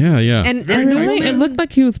mask. Yeah. And the woman, it looked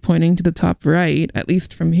like he was pointing to the top right, at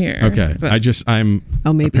least from here. Okay. But I'm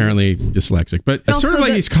apparently dyslexic. But it's sort of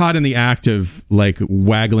like he's caught in the act of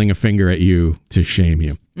waggling a finger at you to shame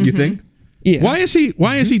you. Mm-hmm. You think? Yeah. Why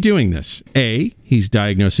is he doing this? A, he's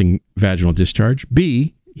diagnosing vaginal discharge.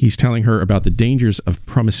 B, he's telling her about the dangers of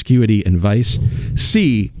promiscuity and vice.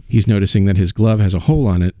 C, he's noticing that his glove has a hole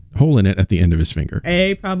in it at the end of his finger.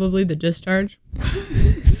 A, probably the discharge.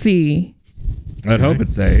 C. I'd hope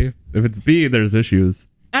it's A. If it's B, there's issues.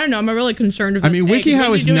 I don't know. I'm really concerned with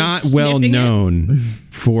WikiHow is not well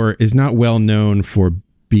known for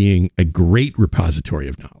being a great repository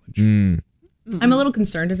of knowledge. I'm a little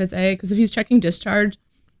concerned if it's A, because if he's checking discharge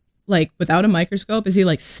without a microscope, is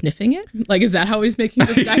he sniffing it? Is that how he's making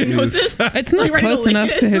this diagnosis? It's not close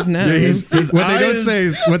enough to his nose. What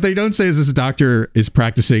they don't say is this doctor is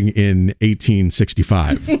practicing in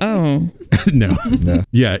 1865. Oh. No.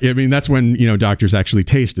 Yeah, I mean that's when doctors actually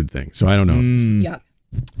tasted things. So I don't know. Yeah.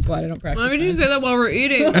 Glad I don't practice. Why would you say that while we're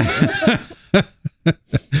eating?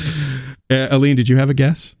 Aline, did you have a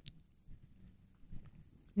guess?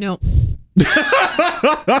 No.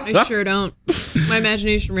 I sure don't. My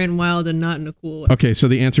imagination ran wild and not in a cool way. Okay, so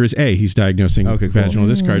the answer is A. He's diagnosing vaginal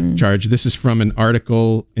discharge. This is from an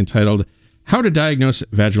article entitled "How to Diagnose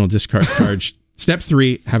Vaginal Discharge." Step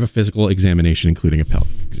 3: have a physical examination, including a pelvic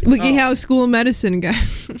exam. WikiHow School of Medicine,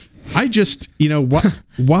 guys. I just,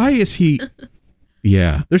 why is he?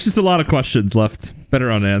 Yeah, there's just a lot of questions left better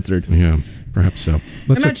unanswered. Yeah, perhaps so.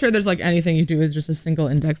 I'm not sure there's anything you do with just a single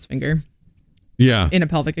index finger. Yeah. In a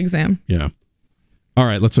pelvic exam. Yeah. All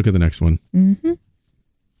right, let's look at the next one. Mm-hmm.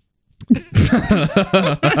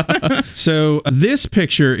 So this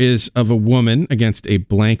picture is of a woman against a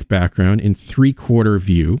blank background in 3/4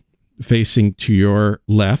 view, facing to your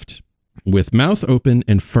left, with mouth open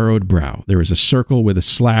and furrowed brow. There is a circle with a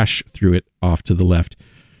slash through it off to the left.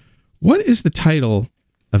 What is the title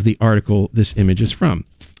of the article this image is from?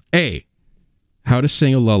 A, how to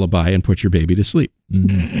sing a lullaby and put your baby to sleep.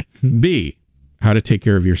 Mm-hmm. B, how to take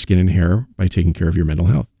care of your skin and hair by taking care of your mental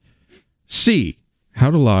health. C, how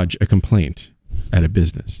to lodge a complaint at a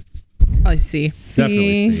business. I see.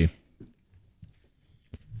 Definitely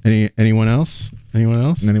C. Anyone else? Anyone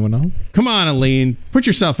else? Anyone else? Come on, Aline. Put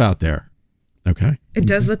yourself out there. Okay. It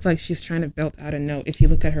does look like she's trying to belt out a note. If you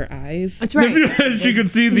look at her eyes, that's right. You can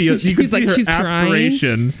see her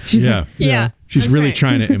aspiration. Yeah. She's really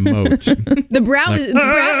trying to emote. The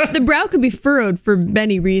brow could be furrowed for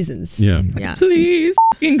many reasons. Yeah. Please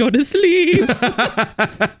go to sleep.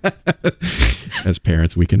 As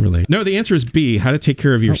parents, we can relate. No, the answer is B, how to take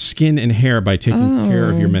care of your skin and hair by taking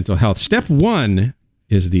care of your mental health. Step 1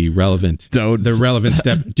 is the relevant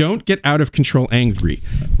step. Don't get out of control angry.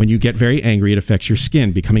 When you get very angry, it affects your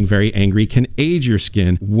skin. Becoming very angry can age your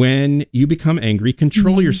skin. When you become angry,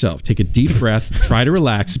 control yourself. Take a deep breath, try to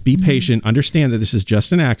relax, be patient, understand that this is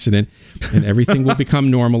just an accident, and everything will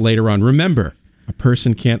become normal later on. Remember, a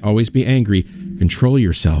person can't always be angry. Control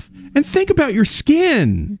yourself and think about your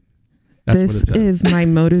skin. This is my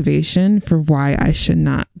motivation for why I should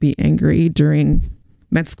not be angry during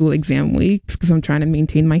med school exam weeks because I'm trying to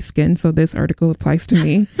maintain my skin. So this article applies to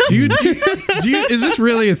me. Is this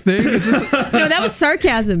really a thing? No, that was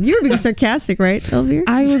sarcasm. You were being sarcastic, right, Elvira?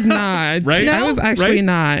 I was not. Right? I was actually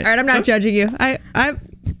not. All right, I'm not judging you.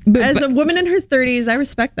 As a woman in her 30s, I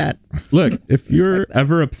respect that. Look, if you're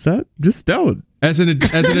ever upset, just don't. As an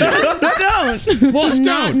don't. Well,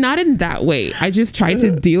 not in that way. I just try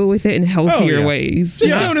to deal with it in healthier ways.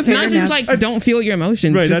 Just don't. Not just like don't feel your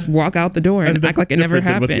emotions. Right, just walk out the door and act like it never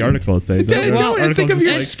happened. What the article say? Don't think of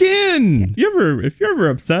your skin. If you're ever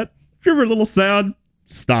upset, if you're ever a little sad,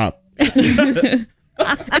 stop.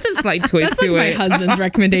 That's a slight twist to my it. husband's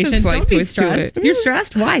recommendation. It's a slight Don't be twist to stressed. it. If you're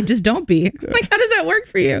stressed, why? Just don't be. Like, how does that work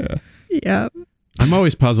for you? Yeah. I'm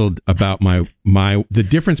always puzzled about the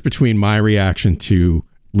difference between my reaction to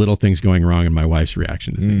little things going wrong and my wife's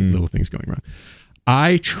reaction to little things going wrong.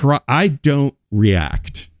 I don't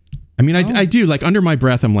react. I mean, I do. Like under my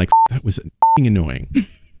breath, I'm like, that was annoying.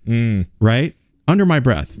 Right? Under my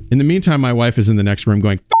breath. In the meantime, my wife is in the next room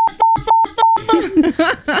going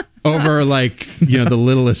over like, the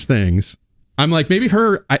littlest things. I'm like, maybe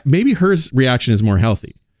her reaction is more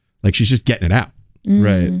healthy. Like she's just getting it out.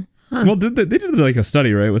 Right. Well, they did like a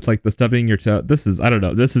study, right, with like the stubbing your toe. I don't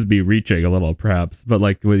know, this is be reaching a little perhaps, but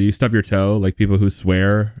like when you stub your toe, like people who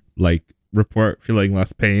swear like report feeling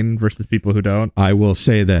less pain versus people who don't. I will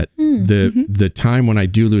say that the time when I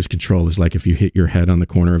do lose control is like if you hit your head on the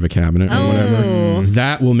corner of a cabinet or whatever.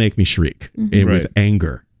 That will make me shriek with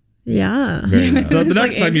anger. Yeah. So the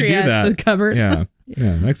next time you do that, the cupboard. Yeah.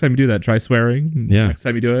 Next time you do that, try swearing. Yeah. Next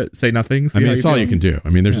time you do it, say nothing. I mean, it's all you can do. I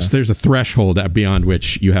mean, there's a threshold beyond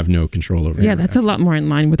which you have no control over. Yeah, that's a lot more in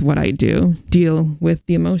line with what I do. Deal with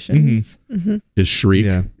the emotions. Is shriek.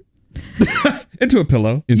 Yeah. Into a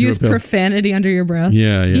pillow. Use profanity under your breath.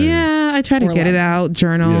 Yeah, I try to get it out,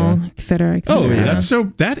 journal, etc. Et Oh, yeah.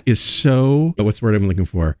 That is so. What's the word I'm looking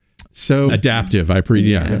for? So adaptive.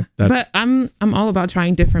 But I'm all about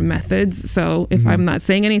trying different methods. So if I'm not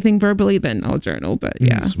saying anything verbally, then I'll journal. But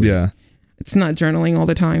it's not journaling all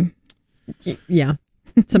the time. Yeah.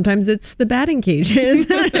 Sometimes it's the batting cages.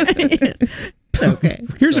 Okay.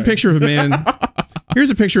 Here's a picture of a man. Here's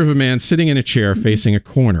a picture of a man sitting in a chair facing a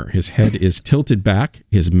corner. His head is tilted back,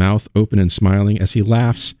 his mouth open and smiling as he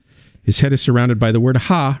laughs. His head is surrounded by the word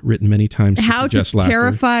 "ha" written many times. How to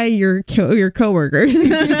terrify your coworkers.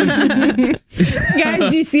 Guys,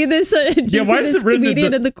 do you see this? Why is it written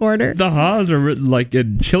in the corner? The ha's are written like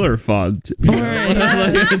in chiller font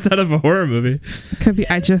instead of a horror movie. Could be.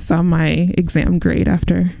 I just saw my exam grade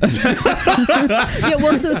after.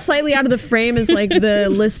 So slightly out of the frame is like the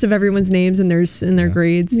list of everyone's names and their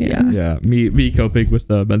grades. Yeah. Me coping with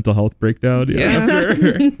the mental health breakdown.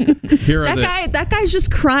 That guy's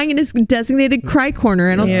just crying in his designated cry corner.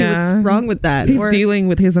 I don't see what's wrong with that. He's dealing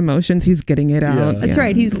with his emotions. He's getting it out. That's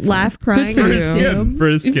right. He's laugh crying for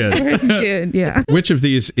his skin. Yeah. Which of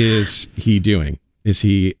these is he doing? Is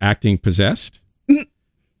he acting possessed?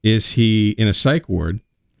 Is he in a psych ward?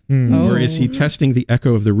 Or is he testing the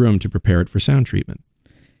echo of the room to prepare it for sound treatment?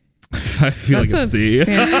 I feel That's like it's C.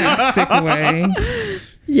 Fantastic way.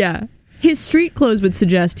 Yeah. His street clothes would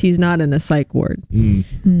suggest he's not in a psych ward.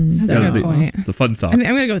 That's a good point. It's a fun song. I'm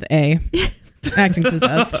going to go with A. Acting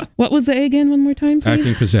possessed. What was the A again? One more time, please.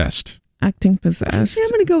 Acting possessed. Acting possessed. Actually,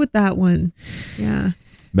 I'm going to go with that one. Yeah.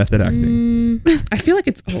 Method acting. I feel like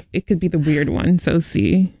it could be the weird one. So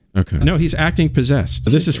C. Okay. No, he's acting possessed.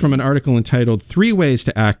 This is from an article entitled 3 Ways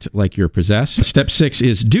to Act Like You're Possessed. Step 6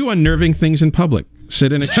 is do unnerving things in public.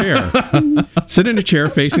 Sit in a chair. Sit in a chair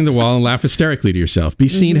facing the wall and laugh hysterically to yourself. Be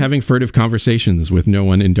seen having furtive conversations with no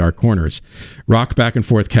one in dark corners. Rock back and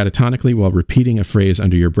forth catatonically while repeating a phrase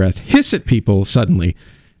under your breath. Hiss at people suddenly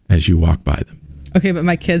as you walk by them. Okay, but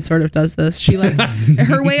my kid sort of does this. She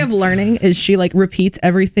her way of learning is she repeats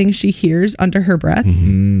everything she hears under her breath.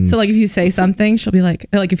 Mm-hmm. So if you say something, she'll be like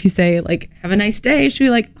if you say have a nice day, she'll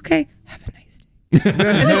be like, okay, have a nice day. And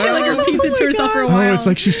then she repeats it to herself for a while. Oh, it's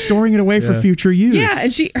like she's storing it away for future use. Yeah,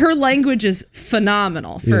 and her language is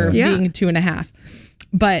phenomenal for being 2.5.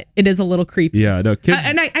 But it is a little creepy. Yeah, no, kids.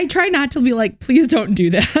 And I try not to be like, please don't do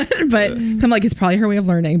that. But I'm like, it's probably her way of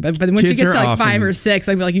learning. But when she gets to 5 or 6,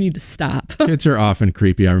 I'd be like, you need to stop. Kids are often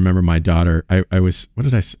creepy. I remember my daughter, I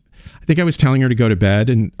think I was telling her to go to bed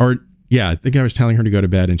I think I was telling her to go to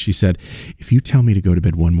bed, and she said, if you tell me to go to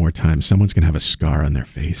bed one more time, someone's going to have a scar on their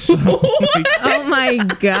face. Oh my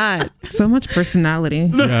God. So much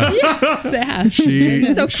personality. Yeah. Sad.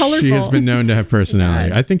 So colorful. She has been known to have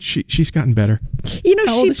personality. I think she's gotten better. She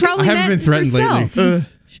probably I haven't been threatened herself. lately.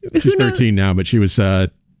 She's 13 now, but she was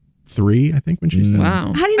 3, I think, when she said.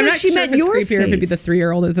 Wow. How do you know I'm not she sure meant if it's your creepier face? if it'd be the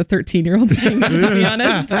 3-year-old or the 13-year-old saying that, to be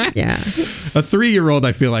honest. Yeah. A 3-year-old,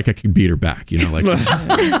 I feel like I could beat her back, like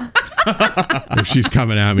if she's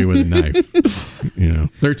coming at me with a knife.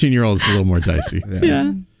 13-year-old is a little more dicey.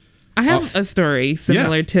 Yeah. I have a story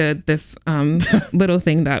similar to this little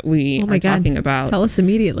thing that we are talking about. Tell us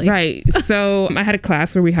immediately. Right. So I had a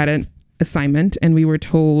class where we had an assignment and we were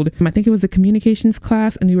told, I think it was a communications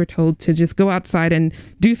class, and we were told to just go outside and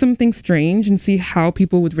do something strange and see how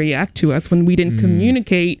people would react to us when we didn't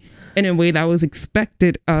communicate in a way that was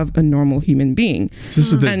expected of a normal human being.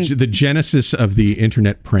 This is the genesis of the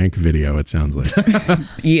internet prank video, it sounds like.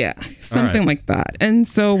 Yeah, something like that. And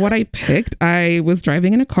so what I picked, I was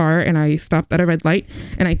driving in a car and I stopped at a red light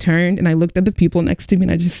and I turned and I looked at the people next to me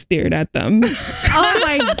and I just stared at them. Oh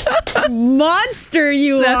my monster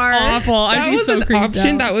you That's are. awful. That I'd be was so an creeped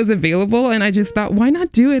option out. that was available, and I just thought, why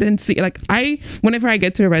not do it and see? Whenever I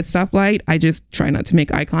get to a red stoplight, I just try not to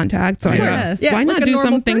make eye contact. So I Yes. thought, why like not a do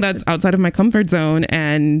normal something person. that's outside of my comfort zone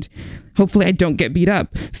and hopefully I don't get beat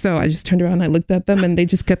up. So I just turned around and I looked at them and they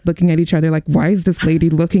just kept looking at each other like, why is this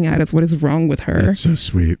lady looking at us? What is wrong with her? That's so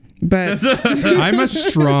sweet. But I'm a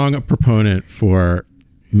strong proponent for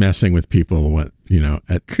messing with people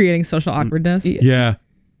at Creating social awkwardness. yeah.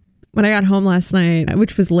 When I got home last night,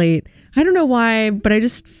 which was late, I don't know why, but I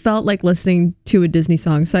just felt like listening to a Disney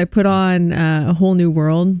song. So I put on A Whole New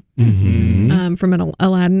World from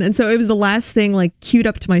Aladdin. And so it was the last thing queued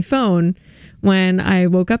up to my phone when I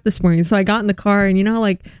woke up this morning. So I got in the car, and how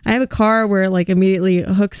I have a car where immediately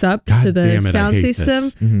hooks up to the damn it, I sound hate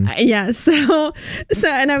system. this. Yeah. So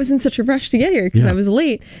and I was in such a rush to get here because I was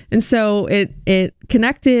late. And so it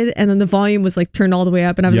connected, and then the volume was turned all the way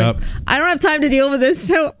up, and I was like, I don't have time to deal with this.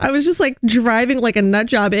 So I was just driving like a nut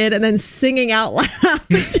job in and then singing out loud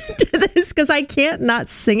to this because I can't not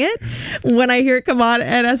sing it when I hear it come on.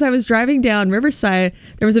 And as I was driving down Riverside,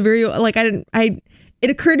 there was a very it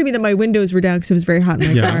occurred to me that my windows were down because it was very hot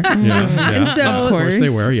in my car. And so, of course they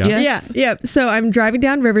were. Yeah. Yeah. So I'm driving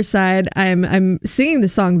down Riverside. I'm singing the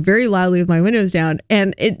song very loudly with my windows down,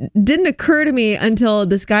 and it didn't occur to me until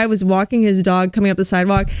this guy was walking his dog coming up the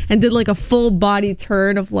sidewalk and did a full body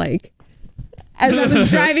turn of as I was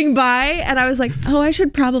driving by, and I was like, oh, I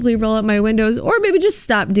should probably roll up my windows or maybe just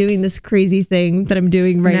stop doing this crazy thing that I'm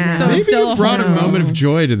doing right now. So Maybe still you brought a moment of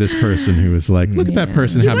joy to this person who was like, look at that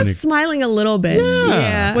person He having was smiling a little bit.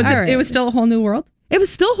 Yeah. Was it was still A Whole New World? It was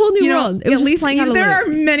still a whole new world. It was at just least playing on a there loop.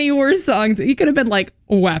 are many worse songs. You could have been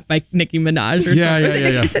WAP by Nicki Minaj or Yeah, something.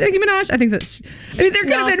 Is it Nicki Minaj? I think that's. There could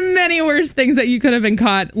have been many worse things that you could have been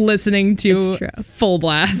caught listening to full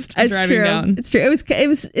blast driving down. It's true.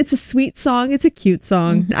 It's a sweet song. It's a cute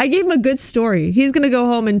song. I gave him a good story. He's gonna go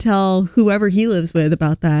home and tell whoever he lives with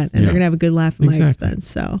about that, and they're gonna have a good laugh at my expense.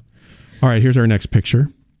 So, all right, here's our next picture.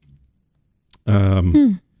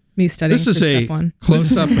 Me studying. This is for a step one.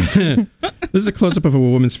 close up. This is a close up of a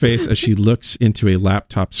woman's face as she looks into a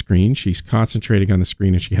laptop screen. She's concentrating on the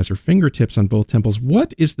screen and she has her fingertips on both temples.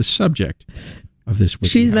 What is the subject of this?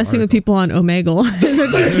 She's messing with people on Omegle. Is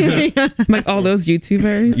what she's doing. like all those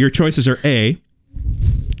YouTubers. Your choices are A,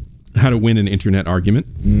 how to win an internet argument.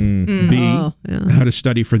 B, how to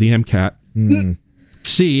study for the MCAT.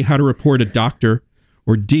 C, how to report a doctor.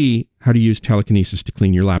 Or D, how to use telekinesis to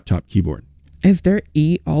clean your laptop keyboard. Is there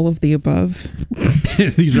E, all of the above?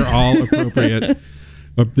 These are all appropriate.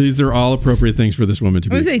 These are all appropriate things for this woman to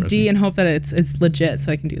be. I would say expressing. D and hope that it's legit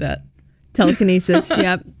so I can do that. Telekinesis.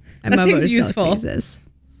 Yep. That seems useful. Telekinesis.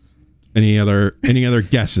 Any other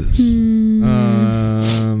guesses?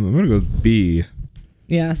 I'm gonna go with B.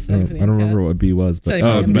 Yeah, I don't remember what B was,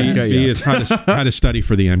 but B is how to study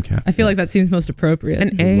for the MCAT. I feel like that seems most appropriate.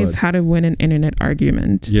 And A is how to win an internet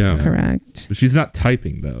argument. Yeah, correct. But she's not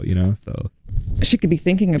typing though, so she could be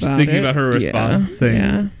thinking about thinking it. about her response.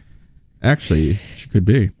 Saying, actually, she could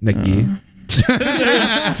be Nikki.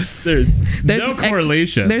 There's no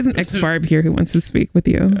correlation. There's an ex-barb here who wants to speak with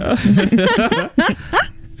you.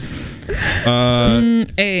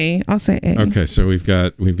 A. I'll say A. Okay, so we've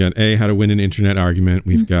got A, how to win an internet argument.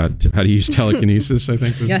 We've got how to use telekinesis, I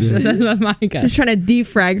think. Yes, that's my guess. Just trying to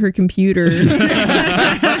defrag her computer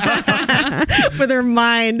with her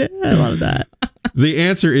mind. I love that. The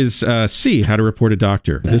answer is C, how to report a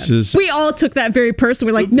doctor. This is We all took that very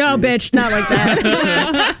personally. We're like, no, bitch, not like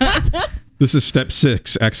that. This is step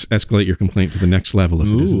 6. Escalate your complaint to the next level if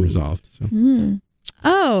it isn't resolved. So.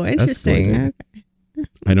 Oh, interesting. Okay.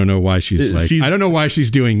 I don't know why she's I don't know why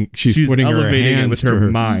she's putting her elevating hands it with to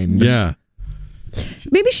her mind. Yeah.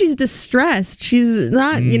 Maybe she's distressed. She's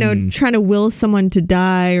not, trying to will someone to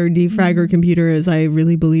die or defrag her computer, as I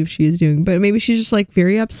really believe she is doing. But maybe she's just like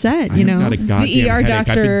very upset, The ER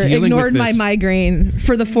doctor ignored my migraine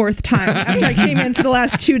for the 4th time after I came in for the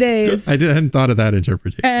last 2 days. I hadn't thought of that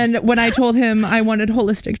interpretation. And when I told him I wanted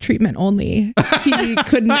holistic treatment only, he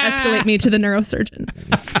couldn't escalate me to the neurosurgeon.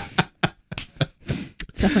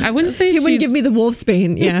 I wouldn't say he wouldn't give me the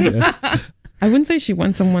wolfsbane. Yeah. I wouldn't say she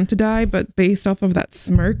wants someone to die, but based off of that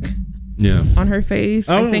smirk on her face,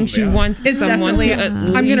 I think she wants someone to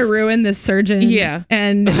I'm going to ruin this surgeon. Yeah.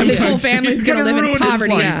 And his whole family's going to live in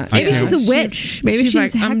poverty. Yeah. Maybe she's a witch. Maybe she's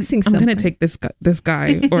like, hexing I'm someone. going to take this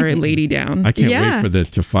guy or a lady down. I can't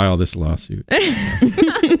wait to file this lawsuit.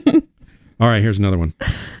 All right, here's another one.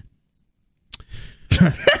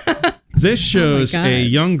 This shows a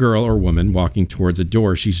young girl or woman walking towards a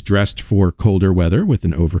door. She's dressed for colder weather with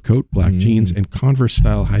an overcoat, black jeans, and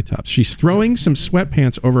Converse-style high tops. She's throwing some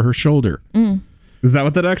sweatpants over her shoulder. Is that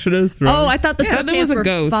what that action is? Oh, I thought the sweatpants were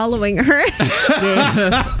ghost following her.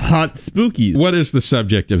 Hot spooky. What is the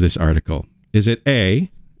subject of this article? Is it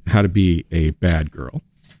A, how to be a bad girl?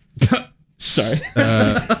 Sorry.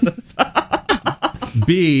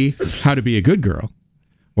 B, how to be a good girl?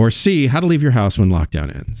 Or C, how to leave your house when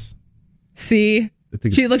lockdown ends? See,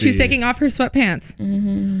 she's taking off her sweatpants.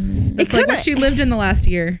 It's like what she lived in the last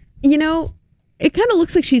year. It kind of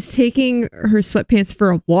looks like she's taking her sweatpants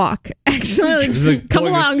for a walk. Actually, like, come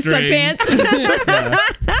along, sweatpants.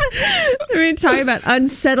 We're talking about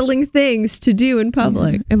unsettling things to do in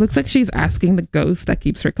public. It looks like she's asking the ghost that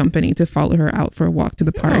keeps her company to follow her out for a walk to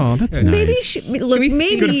the park. Oh, that's nice.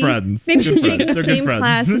 Maybe Good friends. Maybe she's Good taking the friends. same They're good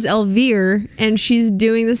class friends. as Elvire, and she's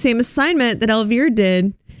doing the same assignment that Elvire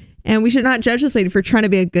did. And we should not judge this lady for trying to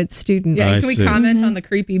be a good student. Yeah, I can we see. comment on the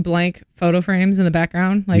creepy blank photo frames in the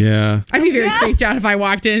background? Like, Yeah. I'd be very freaked out if I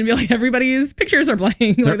walked in and be like, everybody's pictures are blank.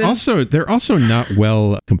 Like, They're also not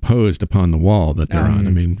well composed upon the wall that they're on.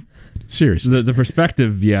 I mean, seriously. The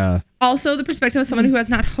perspective, yeah. also the perspective of someone who has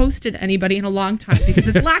not hosted anybody in a long time because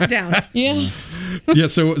it's lockdown. Yeah. Yeah.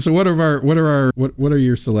 So what are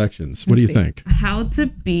your selections? What do you think? How to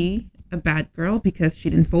be a bad girl because she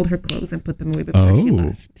didn't fold her clothes and put them away before she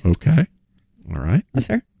left. Okay. All right. That's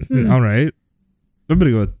fair. All right. I'm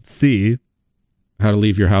gonna go with C. How to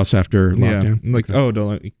leave your house after lockdown? Yeah. Like, I don't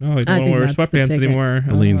want to wear sweatpants anymore.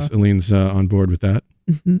 Elaine's on board with that.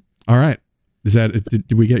 Mm-hmm. All right. Is that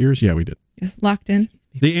did we get yours? Yeah, we did. Yes, locked in.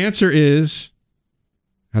 The answer is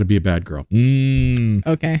how to be a bad girl.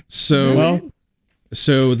 Okay. So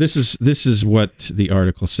this is what the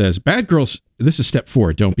article says. Bad girls, this is step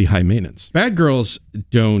 4, don't be high maintenance. Bad girls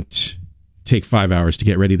don't take 5 hours to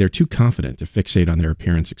get ready. They're too confident to fixate on their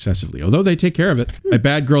appearance excessively. Although they take care of it. A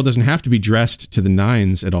bad girl doesn't have to be dressed to the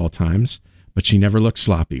nines at all times, but she never looks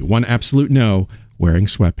sloppy. One absolute no, wearing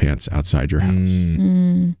sweatpants outside your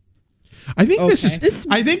house. I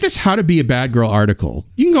think this how to be a bad girl article.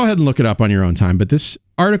 You can go ahead and look it up on your own time, but this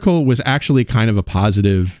article was actually kind of a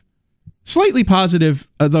positive, slightly positive,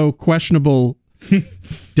 though questionable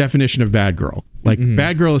definition of bad girl. Like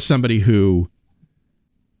bad girl is somebody who,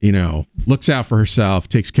 looks out for herself,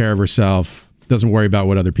 takes care of herself, doesn't worry about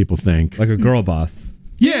what other people think. Like a girl boss.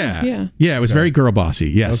 Yeah. Yeah, it was very girl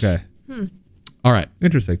bossy. Yes. Okay. All right.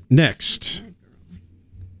 Interesting. Next.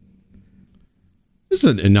 This is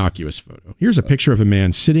an innocuous photo. Here's a picture of a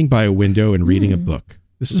man sitting by a window and reading a book.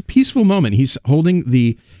 This is a peaceful moment. He's holding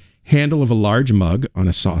the handle of a large mug on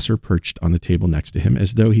a saucer perched on the table next to him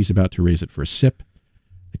as though he's about to raise it for a sip.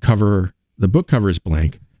 The book cover is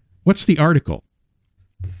blank. What's the article?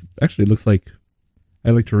 Actually, it looks like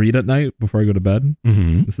I like to read at night before I go to bed.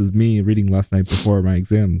 Mm-hmm. This is me reading last night before my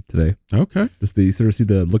exam today. Okay. Just you sort of see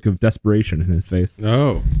the look of desperation in his face.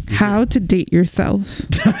 Oh. How to date yourself.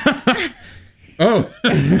 Oh.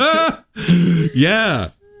 Yeah.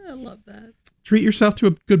 I love that. Treat yourself to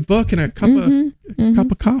a good book and a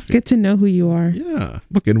cup of coffee. Get to know who you are. Yeah.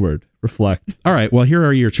 Look inward. Reflect. All right. Well, here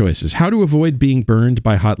are your choices. How to avoid being burned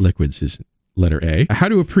by hot liquids is letter A. How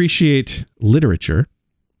to appreciate literature.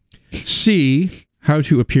 C. How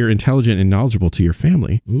to appear intelligent and knowledgeable to your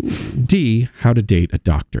family. Ooh. D. How to date a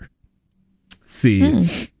doctor. C. I'm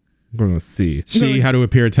going with C. C. How to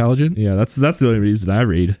appear intelligent. Yeah, that's the only reason I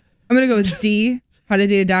read. I'm going to go with D, how to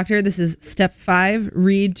date a doctor. This is step 5,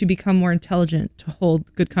 read to become more intelligent, to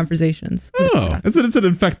hold good conversations. Oh. It's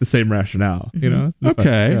in fact the same rationale,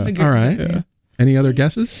 Okay. Yeah. All right. Yeah. Any other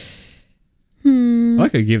guesses? I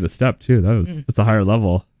like I gave the step too. That's a higher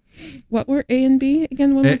level. What were A and B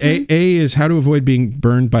again? One more time? A is how to avoid being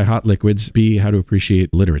burned by hot liquids. B, how to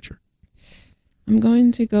appreciate literature. I'm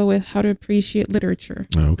going to go with how to appreciate literature.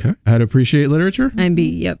 Okay. How to appreciate literature? I'm B,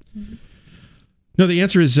 yep. How to appreciate literature. I'm B, yep. Okay. I'm B, yep. All right. Is that, did we get yours? Yeah, we did. I'm B, yep. No, the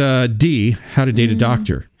answer is D, how to date a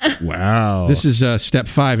doctor. Wow. This is step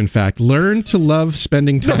 5, in fact. Learn to love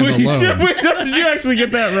spending time alone. Did you actually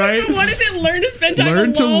get that right? What is it? Learn to spend time alone?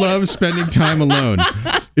 Learn to love spending time alone.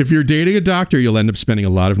 If you're dating a doctor, you'll end up spending a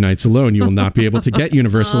lot of nights alone. You will not be able to get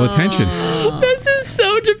universal attention. This is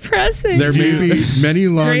so depressing. There may be many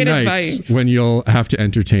long Great nights advice. when you'll have to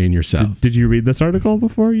entertain yourself. Did you read this article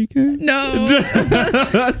before you came? No.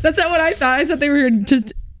 That's not what I thought. I thought they were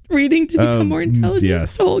just reading to become more intelligent.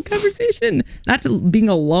 Yes. The whole conversation. Not to being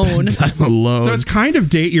alone. Time alone. So it's kind of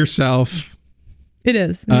date yourself. It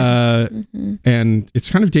is. And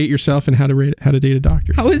it's kind of date yourself and how to date a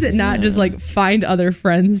doctor. How is it not just like find other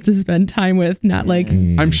friends to spend time with? Not like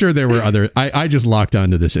I'm sure there were other. I just locked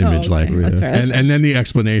onto this image, okay. That's fair, that's fair. and then the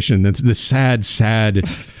explanation. That's the sad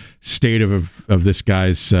state of this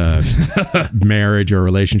guy's marriage or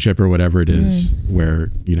relationship or whatever it is,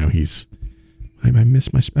 where he's. I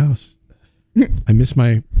miss my spouse. I miss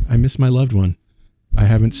my loved one. I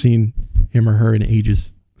haven't seen him or her in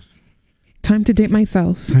ages. Time to date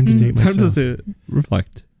myself. Time to date myself. Time to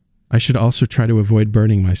reflect. I should also try to avoid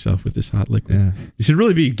burning myself with this hot liquid. Yeah. You should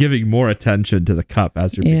really be giving more attention to the cup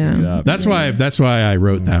as you're picking it up. That's why I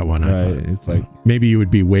wrote that one. Right. It's like maybe you would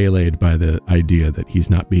be waylaid by the idea that he's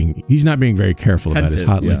not being very careful about his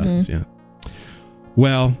hot liquids. Yeah.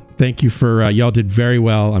 Well, thank you for y'all did very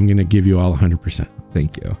well. I'm going to give you all 100%.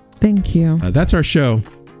 Thank you. Thank you. That's our show.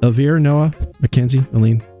 Elvira, Noah, Mackenzie,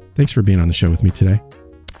 Aline, thanks for being on the show with me today.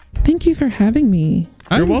 Thank you for having me.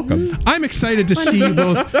 You're welcome. I'm excited to see you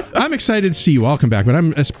both. I'm excited to see you all come back, but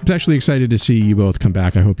I'm especially excited to see you both come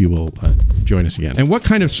back. I hope you will join us again. And what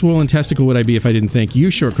kind of swollen testicle would I be if I didn't thank you,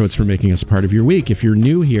 Shortcoats, for making us a part of your week? If you're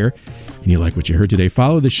new here and you like what you heard today,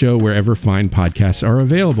 follow the show wherever fine podcasts are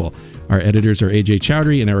available. Our editors are AJ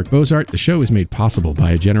Chowdhury and Eric Bozart. The show is made possible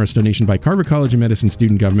by a generous donation by Carver College of Medicine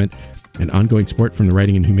student government and ongoing support from the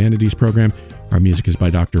Writing and Humanities program. Our music is by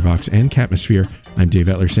Dr. Vox and Catmosphere. I'm Dave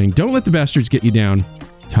Etler saying, don't let the bastards get you down.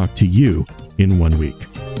 Talk to you in 1 week.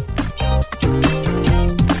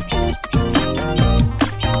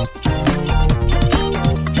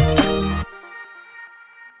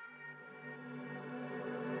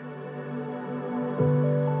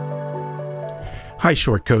 Hi,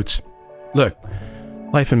 Shortcoats. Look,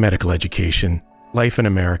 life in medical education, life in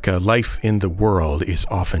America, life in the world is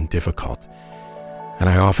often difficult. And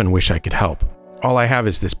I often wish I could help. All I have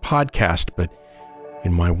is this podcast, but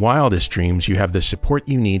in my wildest dreams, you have the support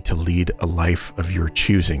you need to lead a life of your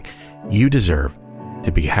choosing. You deserve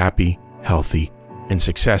to be happy, healthy, and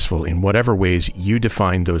successful in whatever ways you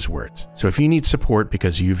define those words. So if you need support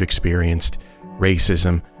because you've experienced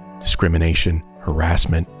racism, discrimination,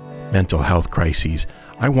 harassment, mental health crises,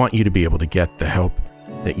 I want you to be able to get the help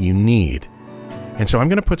that you need. And so I'm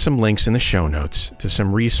going to put some links in the show notes to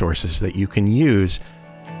some resources that you can use.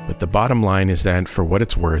 But the bottom line is that for what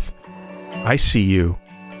it's worth, I see you.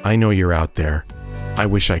 I know you're out there. I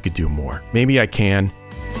wish I could do more. Maybe I can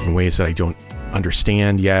in ways that I don't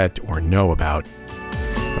understand yet or know about.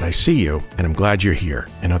 But I see you, and I'm glad you're here,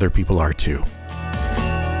 and other people are too.